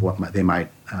of what they might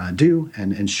do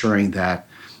and ensuring that,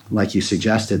 like you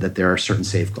suggested, that there are certain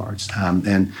safeguards.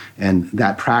 And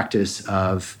that practice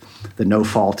of the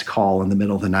no-fault call in the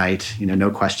middle of the night,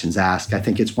 no questions asked, I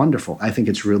think it's wonderful. I think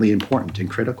it's really important and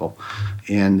critical.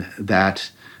 And that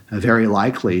very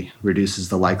likely reduces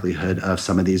the likelihood of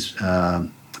some of these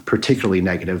particularly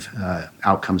negative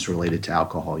outcomes related to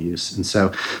alcohol use. And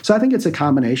so I think it's a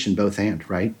combination, both and,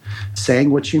 right?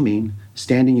 Saying what you mean,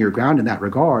 standing your ground in that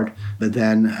regard, but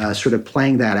then sort of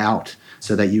playing that out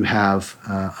so that you have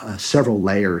several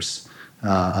layers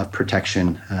of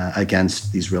protection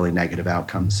against these really negative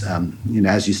outcomes.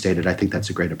 As you stated, I think that's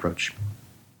a great approach.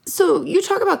 So you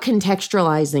talk about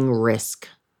contextualizing risk.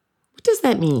 What does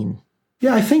that mean?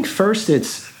 Yeah, I think first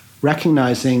it's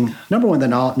recognizing, number one, that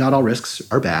not all risks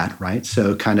are bad, right?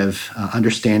 So kind of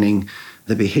understanding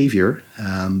the behavior,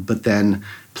 but then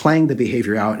playing the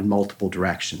behavior out in multiple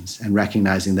directions and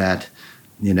recognizing that,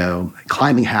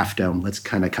 climbing Half Dome, let's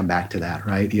kind of come back to that,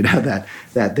 right?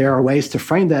 That there are ways to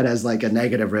frame that as like a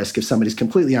negative risk if somebody's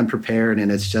completely unprepared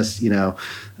and it's just,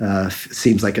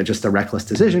 seems like just a reckless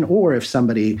decision, or if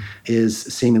somebody is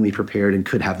seemingly prepared and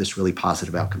could have this really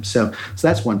positive outcome. So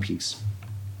that's one piece.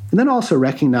 And then also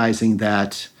recognizing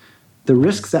that the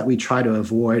risks that we try to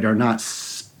avoid are not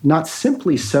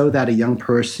simply so that a young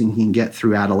person can get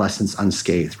through adolescence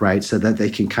unscathed, right? So that they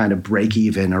can kind of break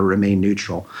even or remain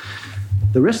neutral.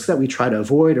 The risks that we try to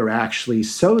avoid are actually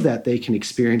so that they can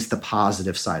experience the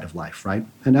positive side of life, right?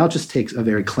 And I'll just take a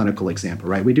very clinical example,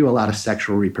 right? We do a lot of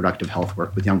sexual reproductive health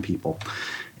work with young people,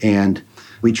 and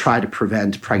we try to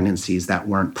prevent pregnancies that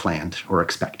weren't planned or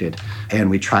expected, and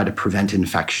we try to prevent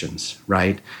infections,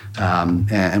 right?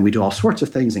 And we do all sorts of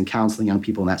things in counseling young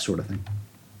people and that sort of thing.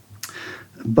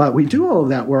 But we do all of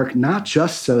that work not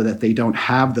just so that they don't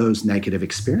have those negative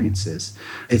experiences.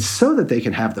 It's so that they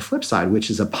can have the flip side, which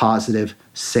is a positive,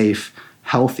 safe,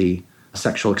 healthy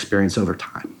sexual experience over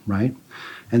time, right?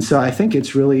 And so I think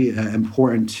it's really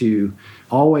important to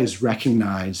always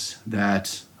recognize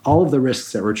that all of the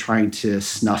risks that we're trying to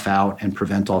snuff out and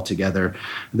prevent altogether,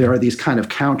 there are these kind of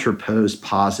counterposed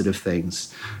positive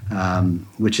things,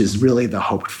 which is really the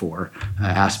hoped for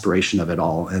aspiration of it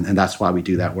all. And that's why we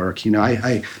do that work. You know,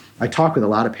 I talk with a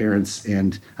lot of parents,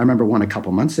 and I remember one a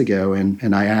couple months ago,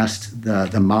 and I asked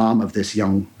the mom of this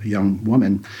young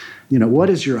woman, you know, what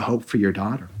is your hope for your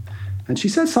daughter? And she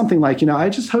said something like, you know, I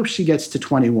just hope she gets to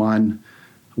 21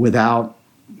 without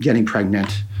getting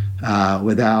pregnant,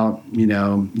 without, you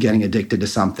know, getting addicted to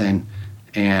something,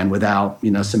 and without,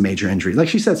 you know, some major injury. Like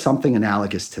she said something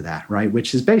analogous to that, right?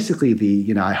 Which is basically the,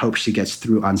 you know, I hope she gets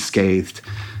through unscathed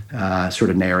sort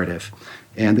of narrative.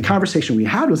 And the conversation we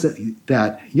had was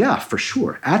that, yeah, for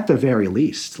sure, at the very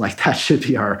least, like that should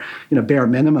be our, you know, bare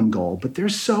minimum goal. But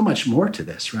there's so much more to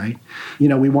this, right? You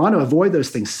know, we want to avoid those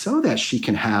things so that she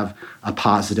can have a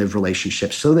positive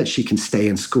relationship, so that she can stay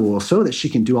in school, so that she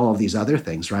can do all of these other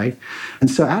things, right? And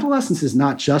so adolescence is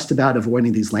not just about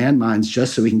avoiding these landmines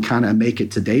just so we can kind of make it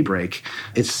to daybreak.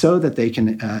 It's so that they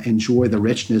can enjoy the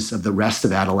richness of the rest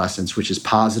of adolescence, which is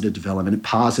positive development and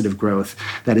positive growth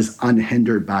that is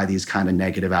unhindered by these kind of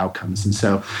negative outcomes. And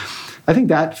so I think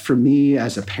that for me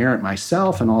as a parent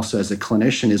myself and also as a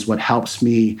clinician is what helps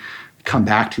me come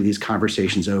back to these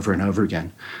conversations over and over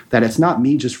again. That it's not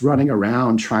me just running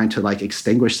around trying to like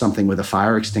extinguish something with a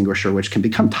fire extinguisher, which can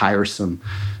become tiresome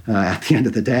at the end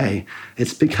of the day.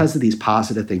 It's because of these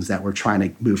positive things that we're trying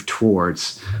to move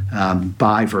towards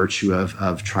by virtue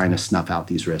of trying to snuff out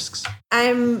these risks.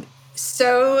 I'm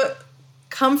so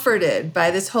comforted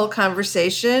by this whole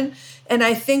conversation. And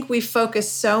I think we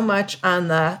focus so much on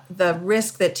the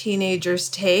risk that teenagers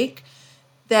take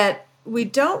that we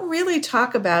don't really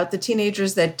talk about the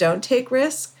teenagers that don't take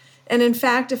risk. And in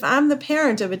fact, if I'm the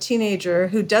parent of a teenager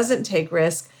who doesn't take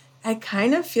risk, I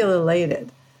kind of feel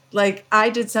elated, like I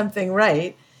did something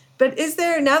right. But is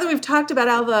there, now that we've talked about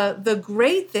all the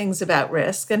great things about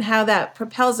risk and how that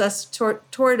propels us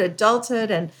toward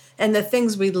adulthood and the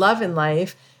things we love in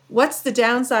life, what's the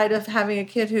downside of having a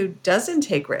kid who doesn't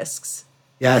take risks?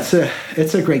 Yeah,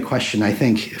 it's a great question. I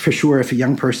think for sure if a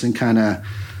young person kind of,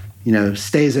 you know,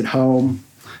 stays at home,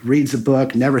 reads a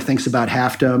book, never thinks about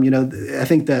Half Dome, you know, I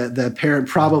think the parent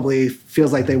probably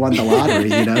feels like they won the lottery,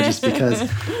 you know, just because.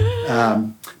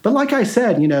 But like I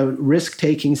said, you know,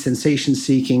 risk-taking,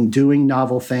 sensation-seeking, doing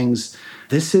novel things,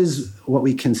 this is what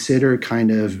we consider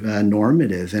kind of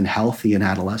normative and healthy in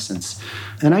adolescence.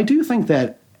 And I do think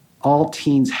that all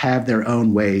teens have their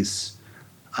own ways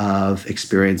of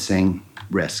experiencing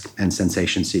risk and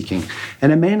sensation seeking.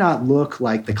 And it may not look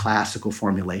like the classical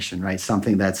formulation, right?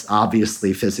 Something that's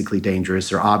obviously physically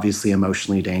dangerous or obviously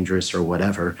emotionally dangerous or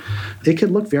whatever. It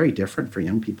could look very different for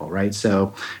young people, right?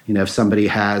 So, you know, if somebody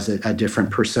has a different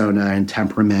persona and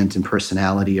temperament and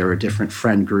personality or a different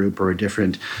friend group or a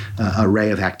different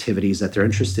array of activities that they're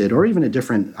interested, or even a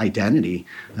different identity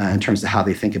in terms of how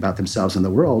they think about themselves in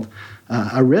the world,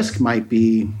 a risk might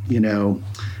be, you know,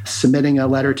 submitting a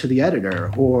letter to the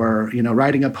editor or, you know,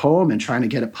 writing a poem and trying to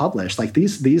get it published. Like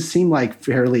these seem like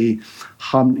fairly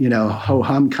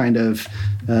ho-hum kind of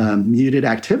muted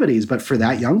activities. But for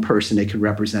that young person, it could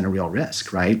represent a real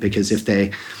risk, right? Because if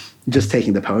they, just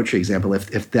taking the poetry example,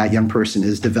 if that young person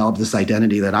has developed this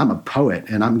identity that I'm a poet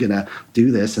and I'm going to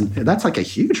do this, and that's like a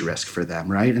huge risk for them,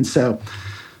 right? And so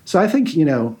I think, you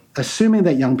know, assuming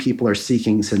that young people are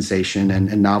seeking sensation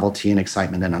and novelty and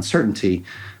excitement and uncertainty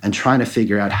and trying to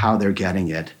figure out how they're getting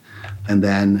it, and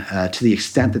then to the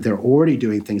extent that they're already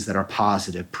doing things that are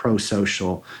positive,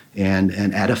 pro-social, and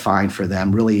edifying for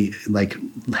them, really like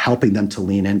helping them to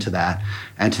lean into that.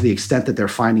 And to the extent that they're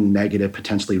finding negative,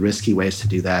 potentially risky ways to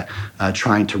do that,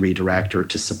 trying to redirect or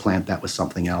to supplant that with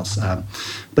something else.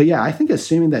 But yeah, I think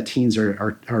assuming that teens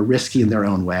are risky in their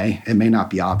own way, it may not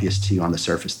be obvious to you on the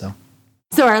surface though.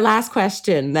 So our last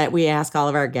question that we ask all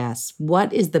of our guests,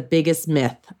 what is the biggest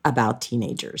myth about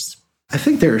teenagers? I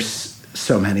think there's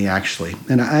so many, actually.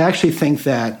 And I actually think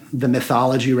that the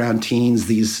mythology around teens,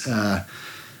 these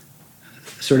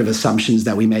sort of assumptions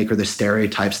that we make or the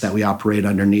stereotypes that we operate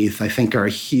underneath, I think are a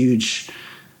huge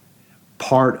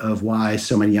part of why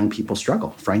so many young people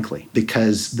struggle, frankly,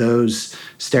 because those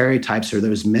stereotypes or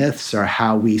those myths are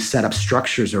how we set up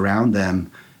structures around them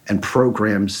and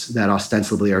programs that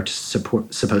ostensibly are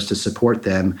supposed to support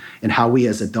them and how we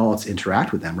as adults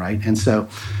interact with them, right? And so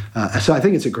I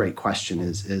think it's a great question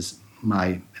is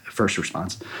my first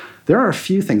response. There are a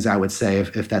few things I would say,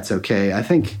 if that's okay. I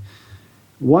think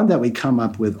one that we come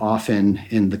up with often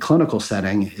in the clinical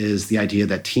setting is the idea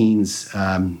that teens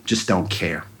just don't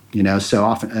care, So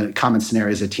often a common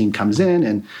scenario is a teen comes in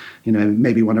and,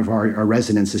 maybe one of our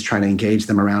residents is trying to engage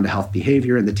them around a health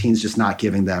behavior and the teen's just not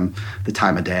giving them the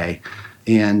time of day.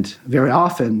 And very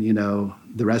often,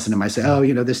 the resident might say,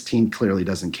 oh, this teen clearly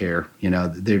doesn't care.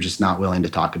 They're just not willing to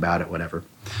talk about it, whatever.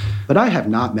 But I have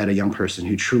not met a young person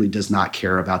who truly does not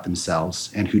care about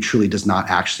themselves and who truly does not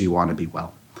actually want to be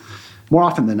well. More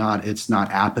often than not, it's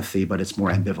not apathy, but it's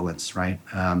more ambivalence, right?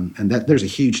 And that there's a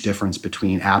huge difference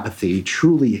between apathy,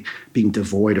 truly being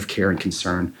devoid of care and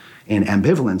concern, and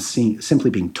ambivalence, simply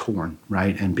being torn,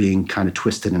 right? And being kind of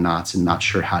twisted in knots and not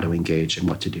sure how to engage and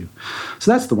what to do.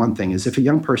 So that's the one thing, is if a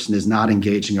young person is not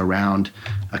engaging around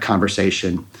a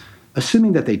conversation,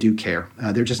 assuming that they do care,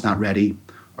 they're just not ready,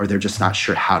 or they're just not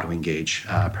sure how to engage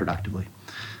productively.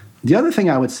 The other thing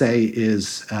I would say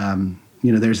is,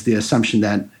 there's the assumption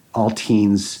that all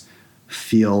teens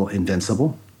feel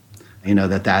invincible,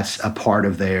 that's a part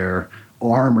of their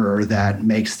armor that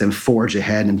makes them forge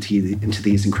ahead into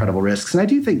these incredible risks. And I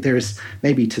do think there's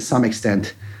maybe to some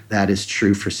extent that is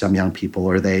true for some young people,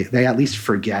 or they at least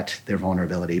forget their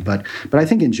vulnerability. But I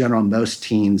think in general, most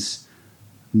teens,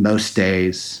 most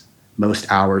days, most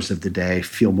hours of the day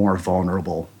feel more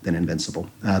vulnerable than invincible.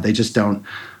 They just don't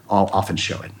often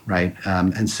show it, right?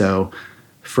 And so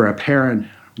for a parent,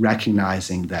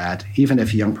 recognizing that even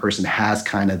if a young person has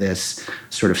kind of this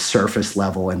sort of surface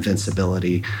level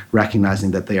invincibility,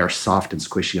 recognizing that they are soft and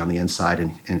squishy on the inside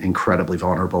and incredibly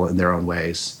vulnerable in their own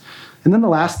ways. And then the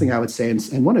last thing I would say,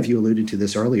 and one of you alluded to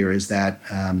this earlier, is that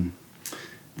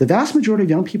the vast majority of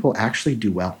young people actually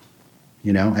do well.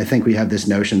 I think we have this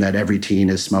notion that every teen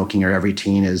is smoking or every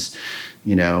teen is,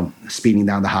 speeding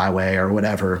down the highway or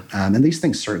whatever. And these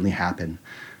things certainly happen.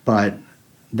 But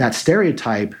that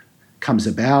stereotype comes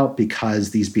about because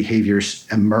these behaviors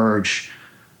emerge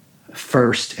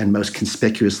first and most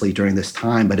conspicuously during this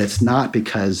time, but it's not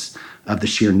because of the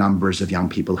sheer numbers of young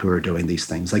people who are doing these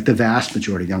things. Like the vast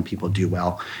majority of young people do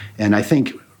well. And I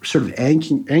think sort of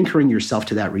anchoring yourself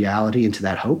to that reality and to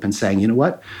that hope and saying,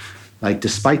 what, like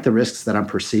despite the risks that I'm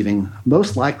perceiving,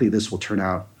 most likely this will turn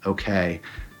out okay.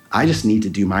 I just need to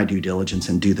do my due diligence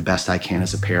and do the best I can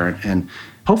as a parent. And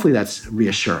hopefully that's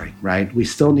reassuring, right? We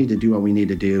still need to do what we need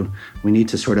to do. We need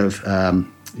to sort of,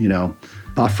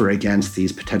 buffer against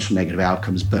these potential negative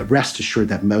outcomes. But rest assured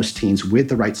that most teens with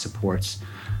the right supports,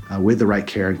 with the right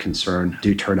care and concern,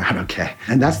 do turn out okay.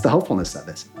 And that's the hopefulness of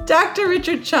it. Dr.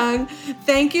 Richard Chung,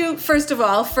 thank you, first of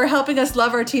all, for helping us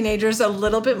love our teenagers a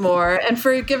little bit more and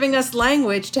for giving us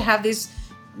language to have these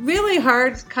really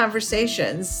hard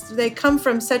conversations. They come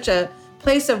from such a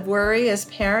place of worry as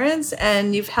parents,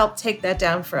 and you've helped take that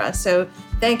down for us. So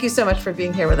thank you so much for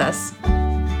being here with us.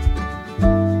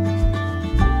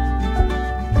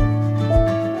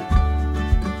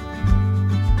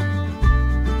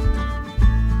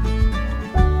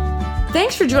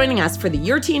 Thanks for joining us for the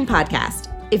Your Teen Podcast.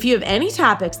 If you have any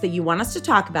topics that you want us to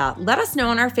talk about, let us know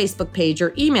on our Facebook page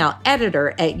or email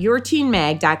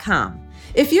editor@yourteenmag.com.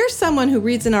 If you're someone who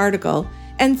reads an article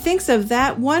and thinks of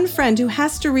that one friend who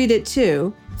has to read it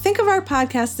too, think of our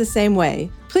podcast the same way.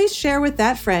 Please share with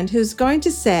that friend who's going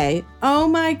to say, oh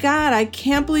my God, I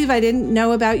can't believe I didn't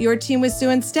know about Your Teen with Sue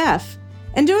and Steph.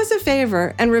 And do us a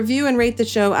favor and review and rate the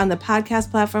show on the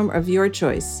podcast platform of your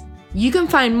choice. You can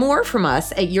find more from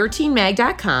us at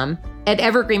yourteenmag.com, at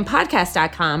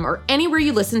evergreenpodcast.com, or anywhere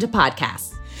you listen to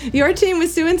podcasts. Your Teen with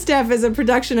Sue and Steph is a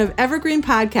production of Evergreen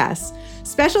Podcasts.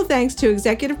 Special thanks to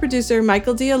executive producer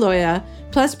Michael D'Aloia,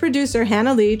 plus producer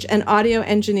Hannah Leach and audio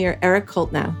engineer Eric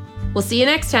Koltnow. We'll see you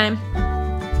next time.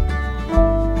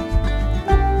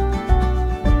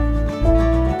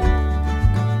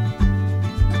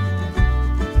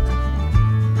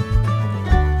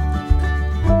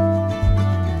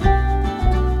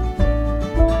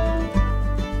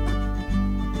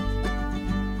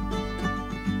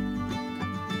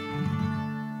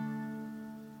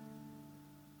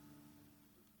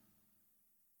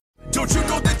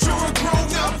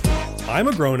 I'm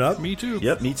a grown-up. Me too.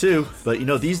 Yep, me too. But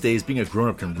these days being a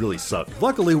grown-up can really suck.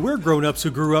 Luckily, we're grown-ups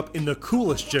who grew up in the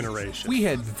coolest generation. We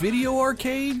had video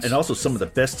arcades. And also some of the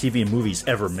best TV and movies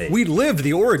ever made. We lived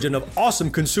the origin of awesome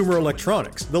consumer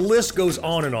electronics. The list goes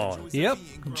on and on. Yep,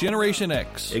 Generation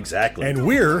X. Exactly. And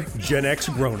we're Gen X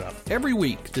grown-up. Every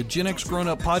week, the Gen X Grown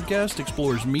Up podcast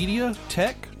explores media,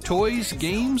 tech, toys,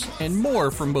 games, and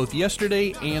more from both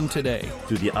yesterday and today.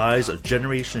 Through the eyes of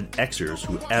Generation Xers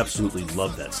who absolutely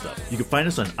love that stuff. You can find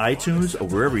us on iTunes or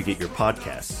wherever you get your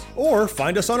podcasts. Or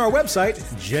find us on our website,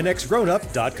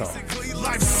 genxgrownup.com.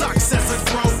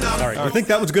 All right, you think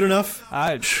that was good enough?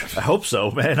 I hope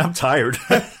so, man. I'm tired.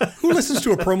 Who listens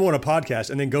to a promo on a podcast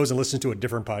and then goes and listens to a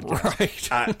different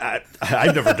podcast? Right.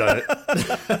 I've never done it.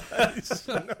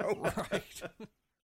 No. Right.